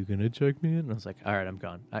know. Are you gonna check me in?" And I was like, "All right, I'm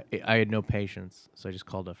gone." I had no patience, so I just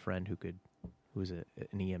called a friend who was an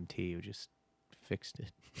EMT who just fixed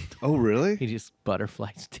it. Oh, really? He just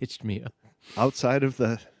butterfly stitched me up. Outside of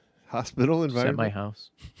the hospital Just at environment? my house.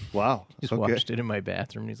 Wow. Just Okay. washed it in my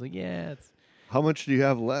bathroom. And he's like, "Yeah, How much do you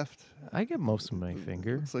have left? I get most of my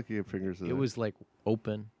finger." Looks like you have fingers. It was like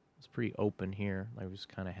open. It was pretty open here. I was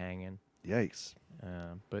kind of hanging, Yikes.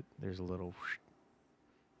 but there's a little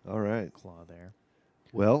All right. claw there.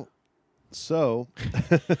 Well, so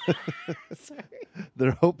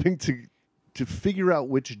they're hoping to figure out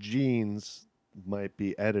which genes might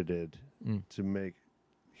be edited to make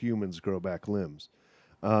humans grow back limbs.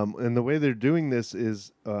 And the way they're doing this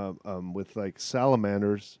is with like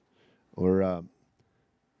salamanders or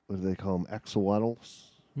what do they call them? Axolotls.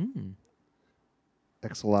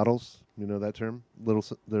 Axolotls, you know that term?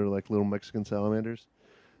 They're like little Mexican salamanders.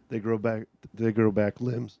 They grow back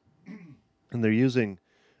limbs, and they're using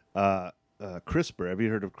CRISPR. Have you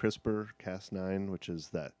heard of CRISPR-Cas9, which is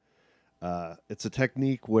that? It's a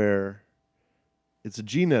technique where it's a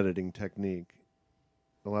gene editing technique.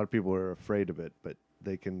 A lot of people are afraid of it, but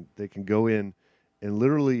they can go in and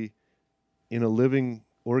literally in a living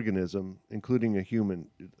organism, including a human,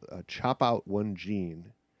 chop out one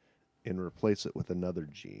gene and replace it with another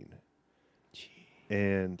gene.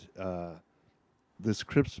 And this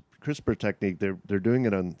CRISPR technique, they're doing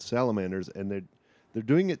it on salamanders, and they're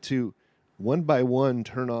doing it to one by one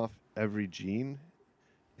turn off every gene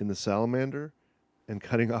in the salamander and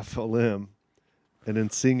cutting off a limb and then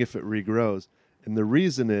seeing if it regrows. And the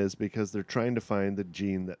reason is because they're trying to find the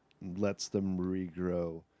gene that lets them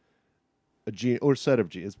regrow a gene or set of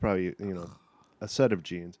genes. It's probably, a set of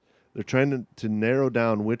genes. They're trying to narrow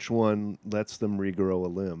down which one lets them regrow a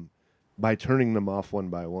limb by turning them off one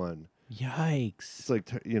by one. Yikes. It's like,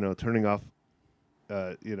 turning off,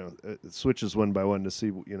 switches one by one to see,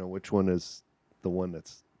 which one is the one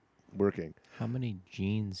that's working. How many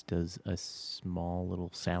genes does a small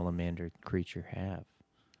little salamander creature have?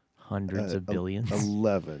 Hundreds of billions?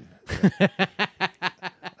 11.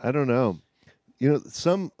 I don't know.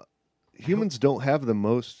 Some humans don't have the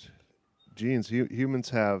most genes. Humans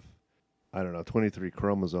have, 23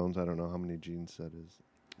 chromosomes. I don't know how many genes that is.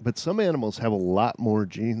 But some animals have a lot more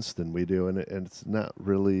genes than we do, and it's not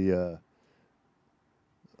really...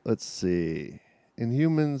 let's see. In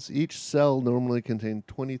humans, each cell normally contains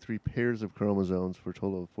 23 pairs of chromosomes for a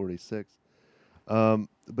total of 46.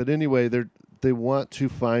 But anyway, they want to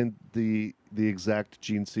find the exact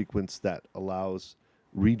gene sequence that allows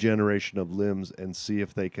regeneration of limbs and see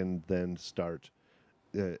if they can then start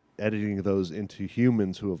editing those into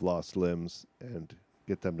humans who have lost limbs and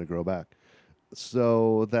get them to grow back.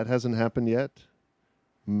 So that hasn't happened yet.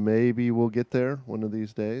 Maybe we'll get there one of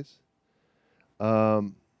these days.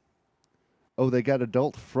 They got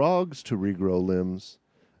adult frogs to regrow limbs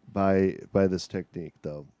by this technique,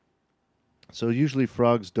 though. So usually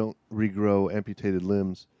frogs don't regrow amputated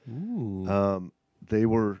limbs. Ooh. They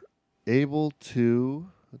were able to,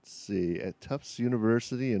 at Tufts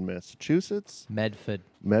University in Massachusetts. Medford.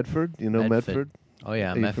 Medford, Medford? Oh,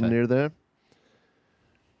 yeah, Are you Medford. from near there?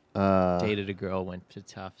 Dated a girl, went to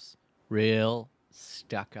Tufts. Real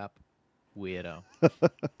stuck-up weirdo.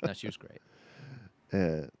 No, she was great.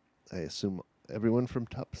 I assume everyone from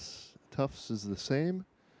Tufts is the same.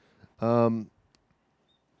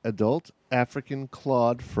 Adult African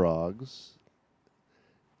clawed frogs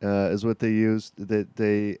is what they used. That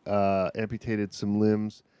they amputated some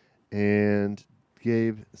limbs and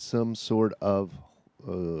gave some sort of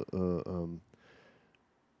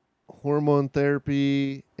hormone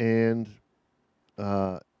therapy, and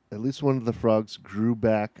at least one of the frogs grew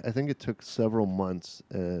back. I think it took several months,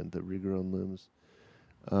 and the regrown limbs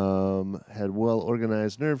had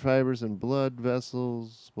well-organized nerve fibers and blood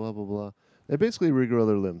vessels, blah, blah, blah. They basically regrow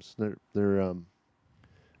their limbs. They're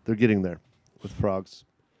getting there with frogs.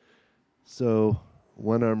 So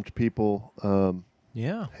one-armed people,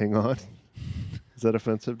 Yeah. hang on. Is that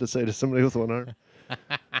offensive to say to somebody with one arm?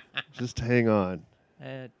 Just hang on.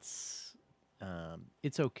 It's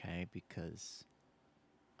okay because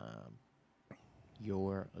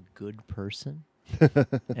you're a good person,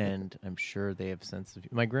 and I'm sure they have sense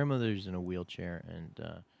of. My grandmother's in a wheelchair, and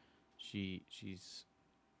she's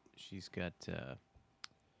got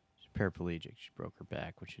she's paraplegic. She broke her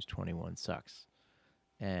back when she was 21. Sucks.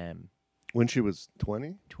 When she was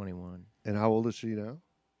 20? 21. And how old is she now?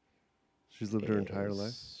 She's lived her entire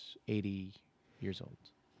life? 80 years old.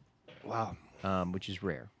 Wow. Which is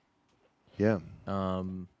rare. Yeah.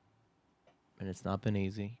 And it's not been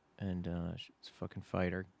easy. And she's a fucking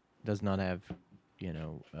fighter. Does not have, it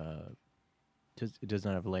does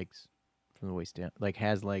not have legs from the waist down. Like,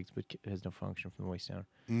 has legs, but has no function from the waist down.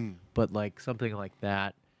 Mm. But, like, something like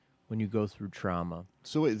that, when you go through trauma.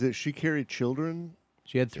 So wait, did she carry children?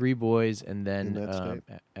 She had 3 boys, and then In that state?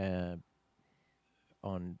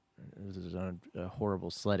 it was on a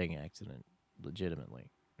horrible sledding accident, legitimately.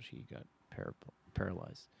 She got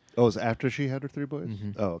paralyzed. Oh, it was after she had her 3 boys?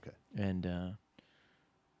 Mhm. Oh, okay. And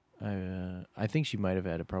I think she might have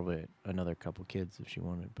had probably another couple kids if she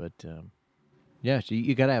wanted. But, yeah,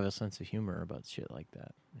 you got to have a sense of humor about shit like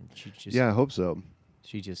that. And she just, Yeah, I hope so.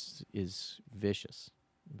 She just is vicious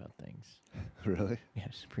about things. Really? Yeah,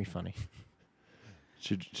 it's pretty funny.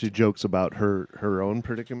 She jokes about her own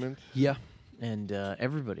predicament? Yeah. And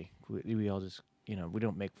everybody, we all just, we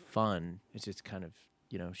don't make fun. It's just kind of,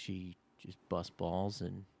 she just busts balls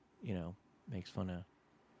and, makes fun of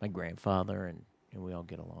my grandfather, and we all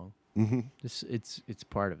get along. Mm-hmm. It's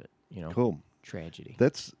part of it, Cool. tragedy.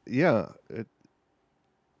 That's, yeah.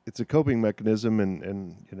 It's a coping mechanism,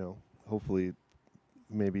 and hopefully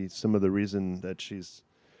maybe some of the reason that she's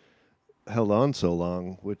held on so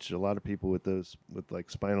long, which a lot of people with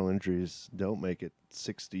like spinal injuries don't make it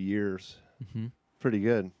 60 years. Mm-hmm. Pretty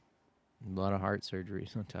good. A lot of heart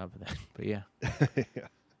surgeries on top of that. But yeah, Yeah.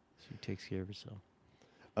 she takes care of herself.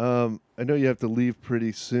 I know you have to leave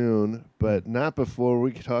pretty soon, but not before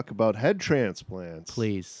we talk about head transplants.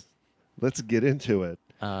 Please. Let's get into it.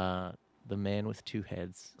 The man with two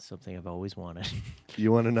heads, something I've always wanted.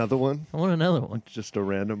 You want another one? I want another one. Just a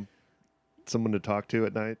random someone to talk to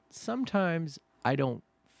at night? Sometimes I don't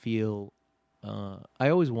feel, I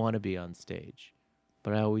always want to be on stage,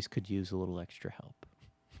 but I always could use a little extra help.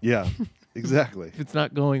 Yeah, exactly. If it's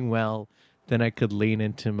not going well, then I could lean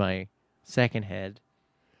into my second head.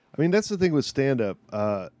 I mean, that's the thing with stand-up.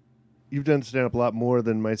 You've done stand-up a lot more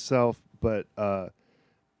than myself, but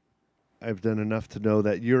I've done enough to know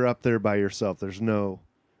that you're up there by yourself. There's no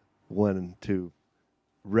one to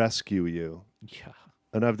rescue you. Yeah.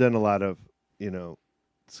 And I've done a lot of,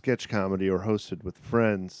 sketch comedy or hosted with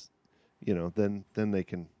friends. Then they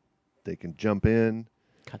can jump in.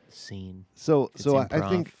 Cut the scene. So It's I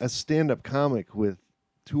think improv. a stand-up comic with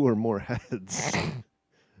two or more heads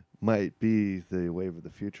might be the wave of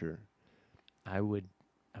the future. I would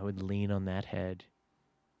lean on that head.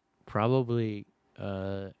 Probably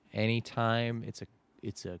anytime it's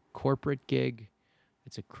a corporate gig,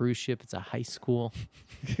 it's a cruise ship, it's a high school.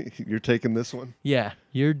 You're taking this one? Yeah,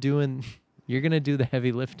 you're gonna do the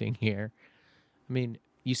heavy lifting here. I mean,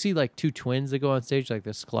 you see like two twins that go on stage, like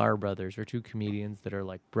the Sklar brothers, or two comedians that are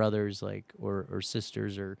like brothers, like or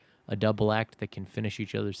sisters, or a double act that can finish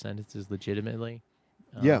each other's sentences legitimately.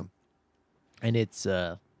 Yeah. And it's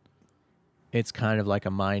kind of like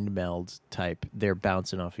a mind meld type. They're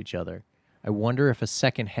bouncing off each other. I wonder if a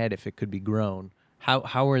second head, if it could be grown,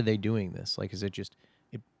 how are they doing this? Like, is it just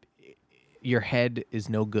your head is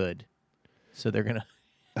no good, so they're gonna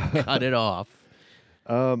cut it off?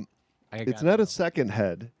 It's not a second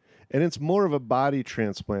head, and it's more of a body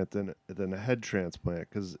transplant than a head transplant,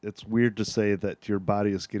 because it's weird to say that your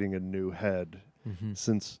body is getting a new head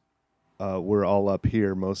since we're all up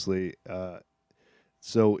here mostly.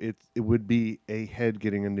 So it would be a head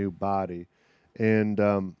getting a new body,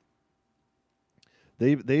 and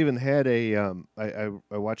they even had I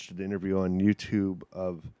watched an interview on YouTube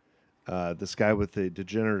of this guy with a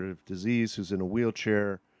degenerative disease who's in a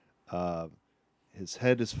wheelchair. His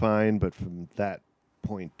head is fine, but from that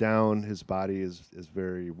point down, his body is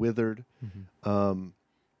very withered.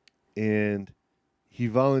 And he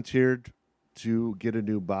volunteered to get a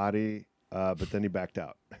new body, but then he backed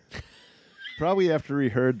out. Probably after he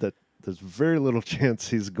heard that there's very little chance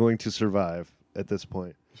he's going to survive at this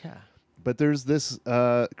point. Yeah. But there's this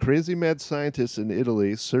crazy mad scientist in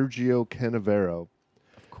Italy, Sergio Canavero,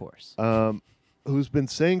 Of course. who's been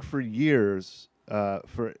saying for years,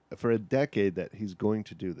 for a decade, that he's going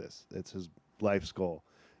to do this. It's his life's goal.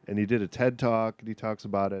 And he did a TED Talk, and he talks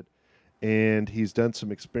about it. And he's done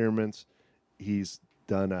some experiments. He's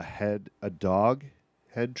done a dog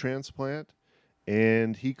head transplant.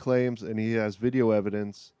 And he claims, and he has video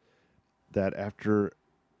evidence, that after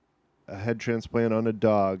a head transplant on a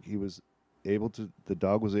dog, the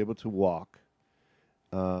dog was able to walk.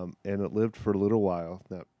 And it lived for a little while,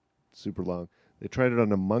 not super long. They tried it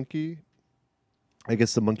on a monkey. I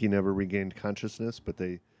guess the monkey never regained consciousness, but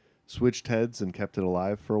they switched heads and kept it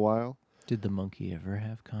alive for a while. Did the monkey ever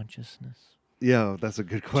have consciousness? Yeah, that's a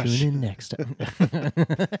good question. Tune in next time.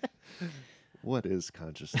 What is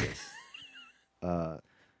consciousness?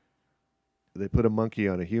 They put a monkey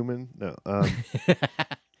on a human? No.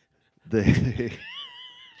 They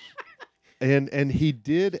and he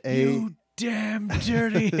did You damn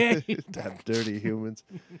dirty. damn dirty humans.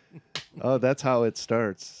 Oh, that's how it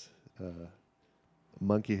starts.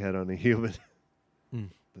 Monkey head on a human. Mm.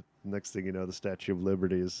 The next thing you know, the Statue of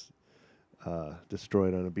Liberty is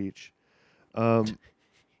destroyed on a beach.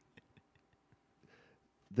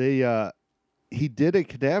 He did a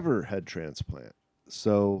cadaver head transplant.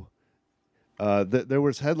 So there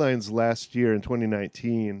was headlines last year in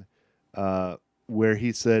 2019 where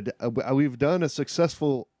he said, we've done a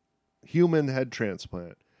successful human head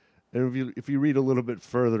transplant. And if you read a little bit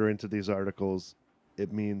further into these articles,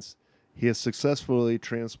 it means he has successfully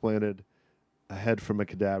transplanted a head from a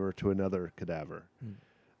cadaver to another cadaver,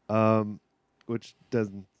 which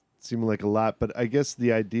doesn't seem like a lot. But I guess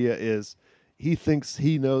the idea is he thinks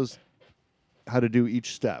he knows how to do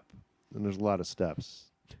each step. And there's a lot of steps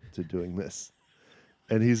to doing this.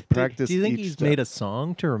 And he's practiced Do you think each he's step. made a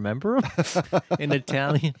song to remember him in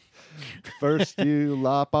Italian? First you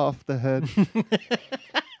lop off the head.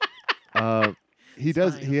 He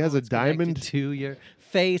does. He has a It's connected diamond. to your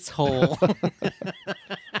face hole.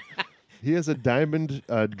 He has a diamond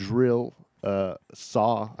drill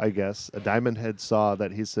saw, I guess, a diamond head saw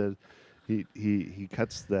that he said he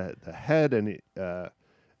cuts the head and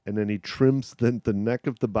and then he trims the neck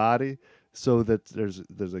of the body so that there's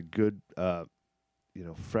a good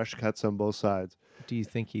fresh cuts on both sides. Do you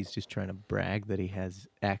think he's just trying to brag that he has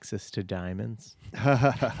access to diamonds?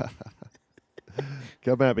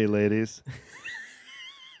 Come at me, ladies.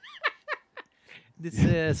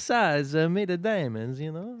 This size made of diamonds,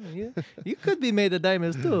 you know. You could be made of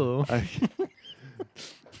diamonds too.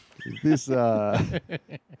 This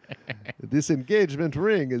engagement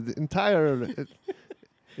ring is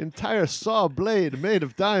entire saw blade made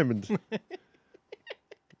of diamond.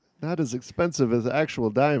 Not as expensive as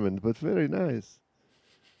actual diamond, but very nice.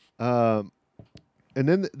 And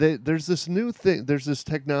then there's this new thing. There's this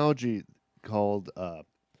technology called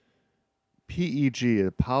PEG,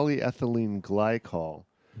 a polyethylene glycol,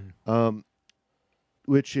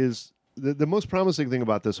 which is the most promising thing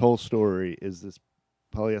about this whole story is this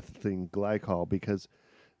polyethylene glycol, because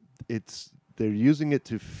they're using it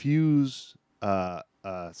to fuse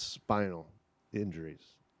spinal injuries,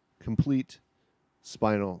 complete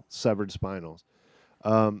severed spinals.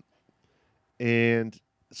 And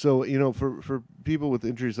so, for people with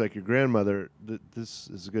injuries like your grandmother, this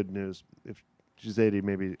is good news. If she's 80,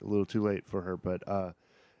 maybe a little too late for her, but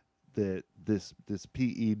this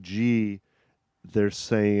PEG, they're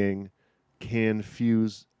saying, can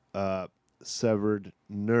fuse severed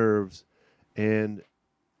nerves. And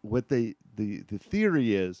what the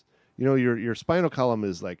theory is, your spinal column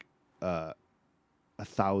is like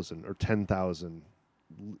 1,000 or 10,000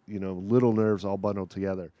 little nerves all bundled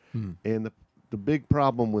together. And the big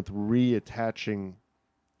problem with reattaching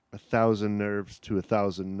 1,000 nerves to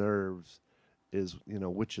 1,000 nerves is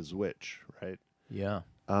which is which, right? Yeah.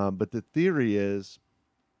 But the theory is,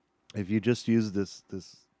 if you just use this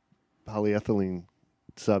polyethylene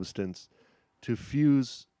substance to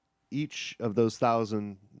fuse each of those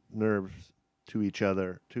 1,000 nerves to each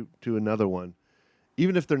other, to another one,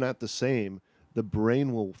 even if they're not the same, the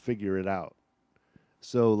brain will figure it out.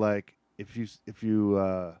 So, like, if you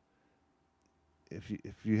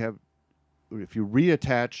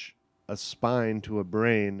reattach a spine to a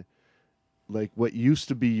brain, like what used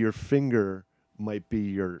to be your finger might be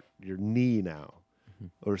your knee now,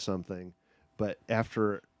 or something. But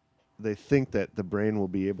after they think that the brain will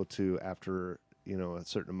be able to, after a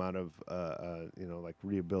certain amount of like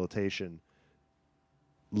rehabilitation,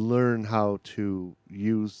 learn how to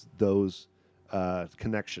use those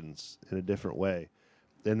connections in a different way.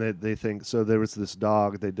 And they think, so there was this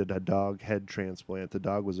dog, they did a dog head transplant. The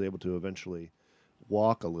dog was able to eventually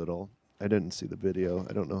walk a little. I didn't see the video.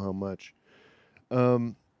 I don't know how much.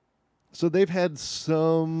 So they've had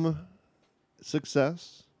some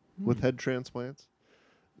success with head transplants.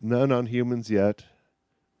 None on humans yet.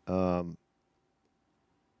 So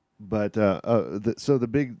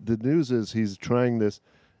the news is he's trying this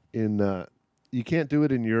in, you can't do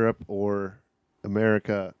it in Europe or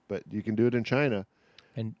America, but you can do it in China.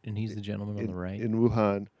 And he's the gentleman on the right. In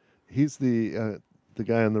Wuhan. He's the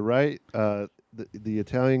guy on the right, the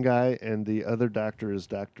Italian guy, and the other doctor is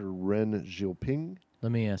Dr. Ren Xiaoping.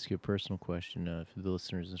 Let me ask you a personal question for the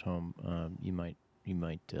listeners at home. You might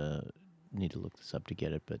need to look this up to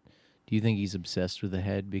get it, but do you think he's obsessed with the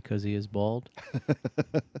head because he is bald?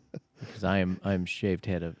 Because I'm shaved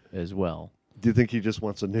head as well. Do you think he just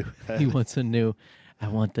wants a new head? He wants a new. I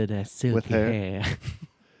wanted that silky With hair? hair.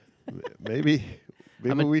 Maybe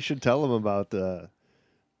we should tell him about that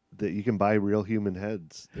you can buy real human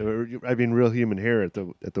heads. Real human hair at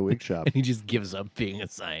the wig shop. And he just gives up being a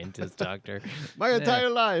scientist, doctor. My entire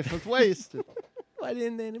life was wasted. Why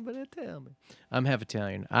didn't anybody tell me? I'm half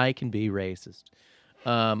Italian. I can be racist.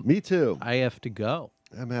 Me too. I have to go.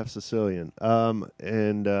 I'm half Sicilian.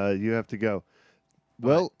 And you have to go.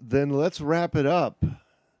 Well, then let's wrap it up.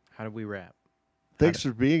 How do we wrap? Thanks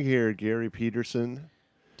for being here, Gary Peterson.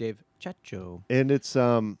 Dave Chacho. And it's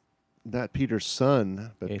not Peter's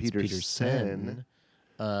son, but It's Peter's son.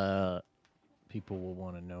 People will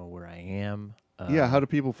want to know where I am. Yeah, how do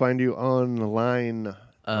people find you online?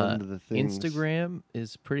 Under the things? Instagram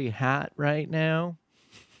is pretty hot right now.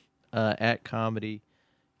 At Comedy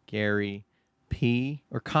Gary P.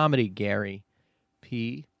 Or Comedy Gary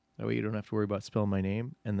P. That way you don't have to worry about spelling my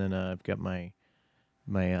name. And then I've got my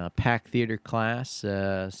PAC Theater class,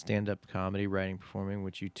 stand-up comedy, writing, performing,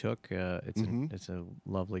 which you took. It's a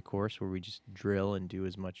lovely course where we just drill and do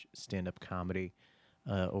as much stand-up comedy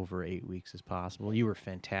over 8 weeks as possible. You were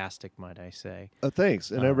fantastic, might I say.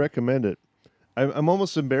 Thanks, and I recommend it. I'm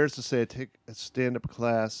almost embarrassed to say I take a stand-up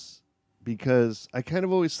class because I kind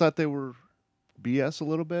of always thought they were BS a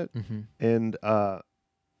little bit, and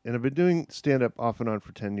I've been doing stand-up off and on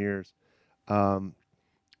for 10 years.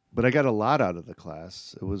 But I got a lot out of the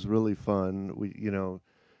class. It was really fun. We,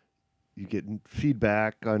 you get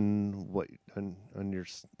feedback on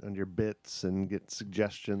on your bits and get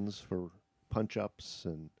suggestions for punch ups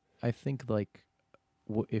and. I think like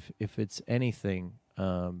if it's anything,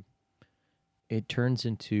 it turns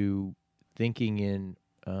into thinking in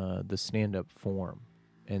the stand-up form,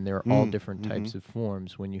 and there are all different types of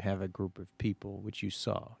forms when you have a group of people, which you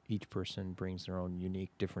saw. Each person brings their own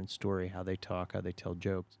unique, different story, how they talk, how they tell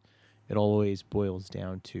jokes. It always boils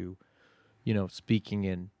down to, speaking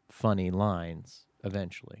in funny lines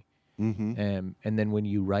eventually. And then when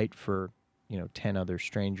you write for, 10 other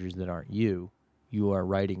strangers that aren't you are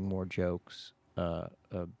writing more jokes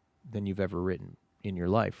than you've ever written in your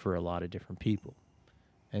life for a lot of different people.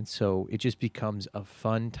 And so it just becomes a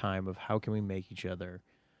fun time of how can we make each other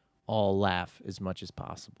all laugh as much as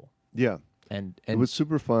possible. Yeah. And it was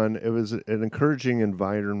super fun. It was an encouraging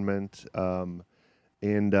environment. And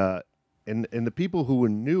the people who were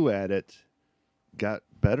new at it got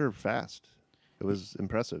better fast. It was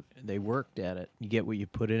impressive. They worked at it. You get what you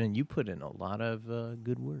put in, and you put in a lot of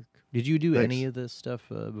good work. Did you do any of this stuff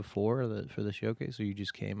before for the showcase, or you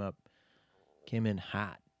just came in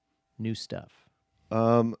hot, new stuff?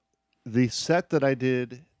 The set that I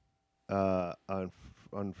did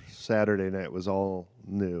on Saturday night was all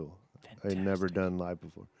new. Fantastic. I'd never done live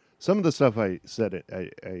before. Some of the stuff I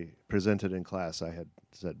presented in class I had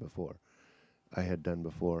said before. I had done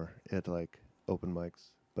before at like open mics,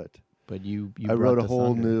 but you I wrote a the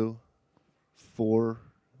whole thunder. new 4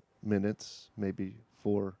 minutes, maybe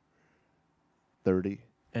 4:30.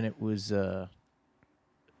 And it was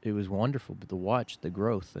wonderful. But to watch the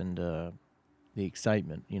growth and the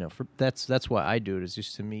excitement, that's why I do it, is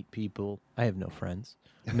just to meet people. I have no friends.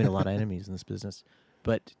 I made a lot of enemies in this business,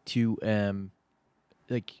 but to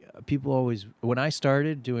people always, when I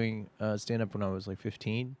started doing stand up when I was like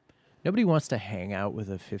 15. Nobody wants to hang out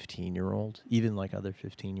with a 15-year-old, even like other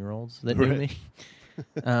 15-year-olds that knew me.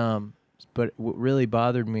 But what really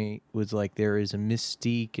bothered me was like there is a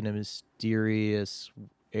mystique and a mysterious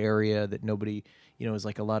area that nobody, is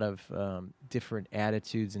like a lot of different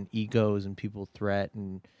attitudes and egos, and people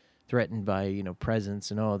threatened by presence,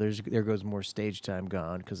 and there goes more stage time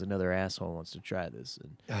gone because another asshole wants to try this.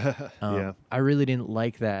 And Yeah. I really didn't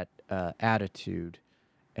like that attitude,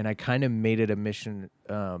 and I kind of made it a mission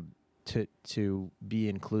to be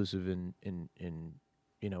inclusive in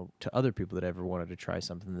to other people that ever wanted to try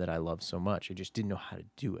something that I love so much. I just didn't know how to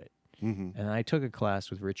do it. And I took a class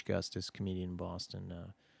with Rich Gustis, comedian in Boston,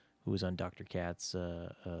 who was on Dr. Katz,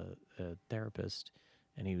 a therapist,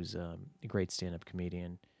 and he was a great stand-up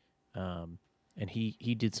comedian. And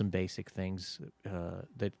he did some basic things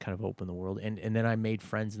that kind of opened the world. And then I made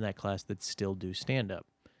friends in that class that still do stand-up.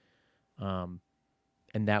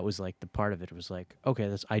 And that was like the part of it. It was like,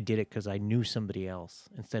 okay, I did it because I knew somebody else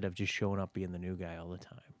instead of just showing up being the new guy all the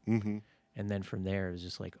time. And then from there, it was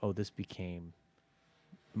just like, this became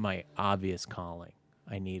my obvious calling.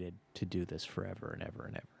 I needed to do this forever and ever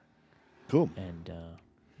and ever. Cool. And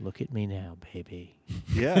look at me now, baby.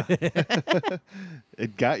 Yeah.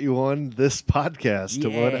 It got you on this podcast.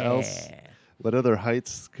 What else? What other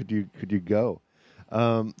heights could you go?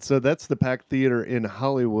 So that's the Pack Theater in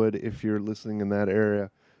Hollywood if you're listening in that area.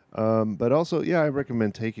 But also, I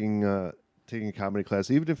recommend taking a comedy class,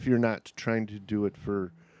 even if you're not trying to do it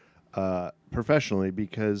for professionally,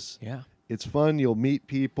 because it's fun. You'll meet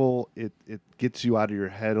people. It gets you out of your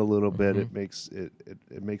head a little bit. It makes it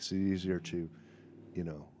easier to,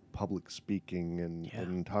 public speaking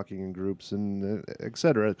and talking in groups and et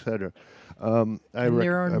cetera, et cetera. And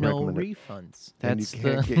there are no refunds. And you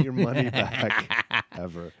can't get your money back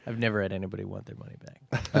ever. I've never had anybody want their money back.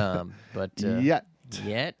 But yet,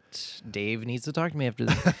 Dave needs to talk to me after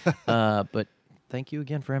this. But thank you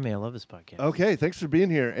again for having me. I love this podcast. Okay, thanks for being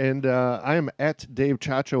here. And I am at Dave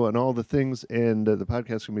Chacho on all the things, and the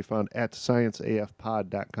podcast can be found at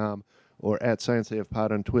ScienceAFPod.com or at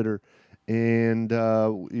ScienceAFPod on Twitter. And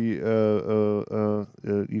you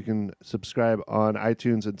can subscribe on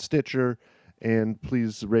iTunes and Stitcher, and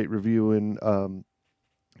please rate, review, and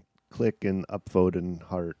click and upvote and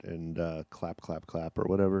heart and clap, or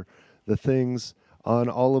whatever the things on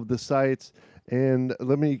all of the sites. And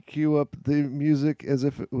let me cue up the music as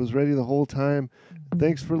if it was ready the whole time.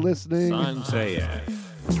 Thanks for listening. Science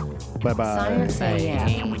AF. Bye-bye. Science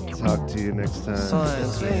AF. Talk to you next time.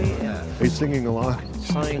 Science AF. Are you singing along?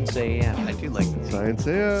 Science AF. I do like this. Science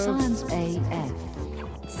AF. Science AF.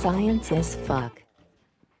 Science as fuck.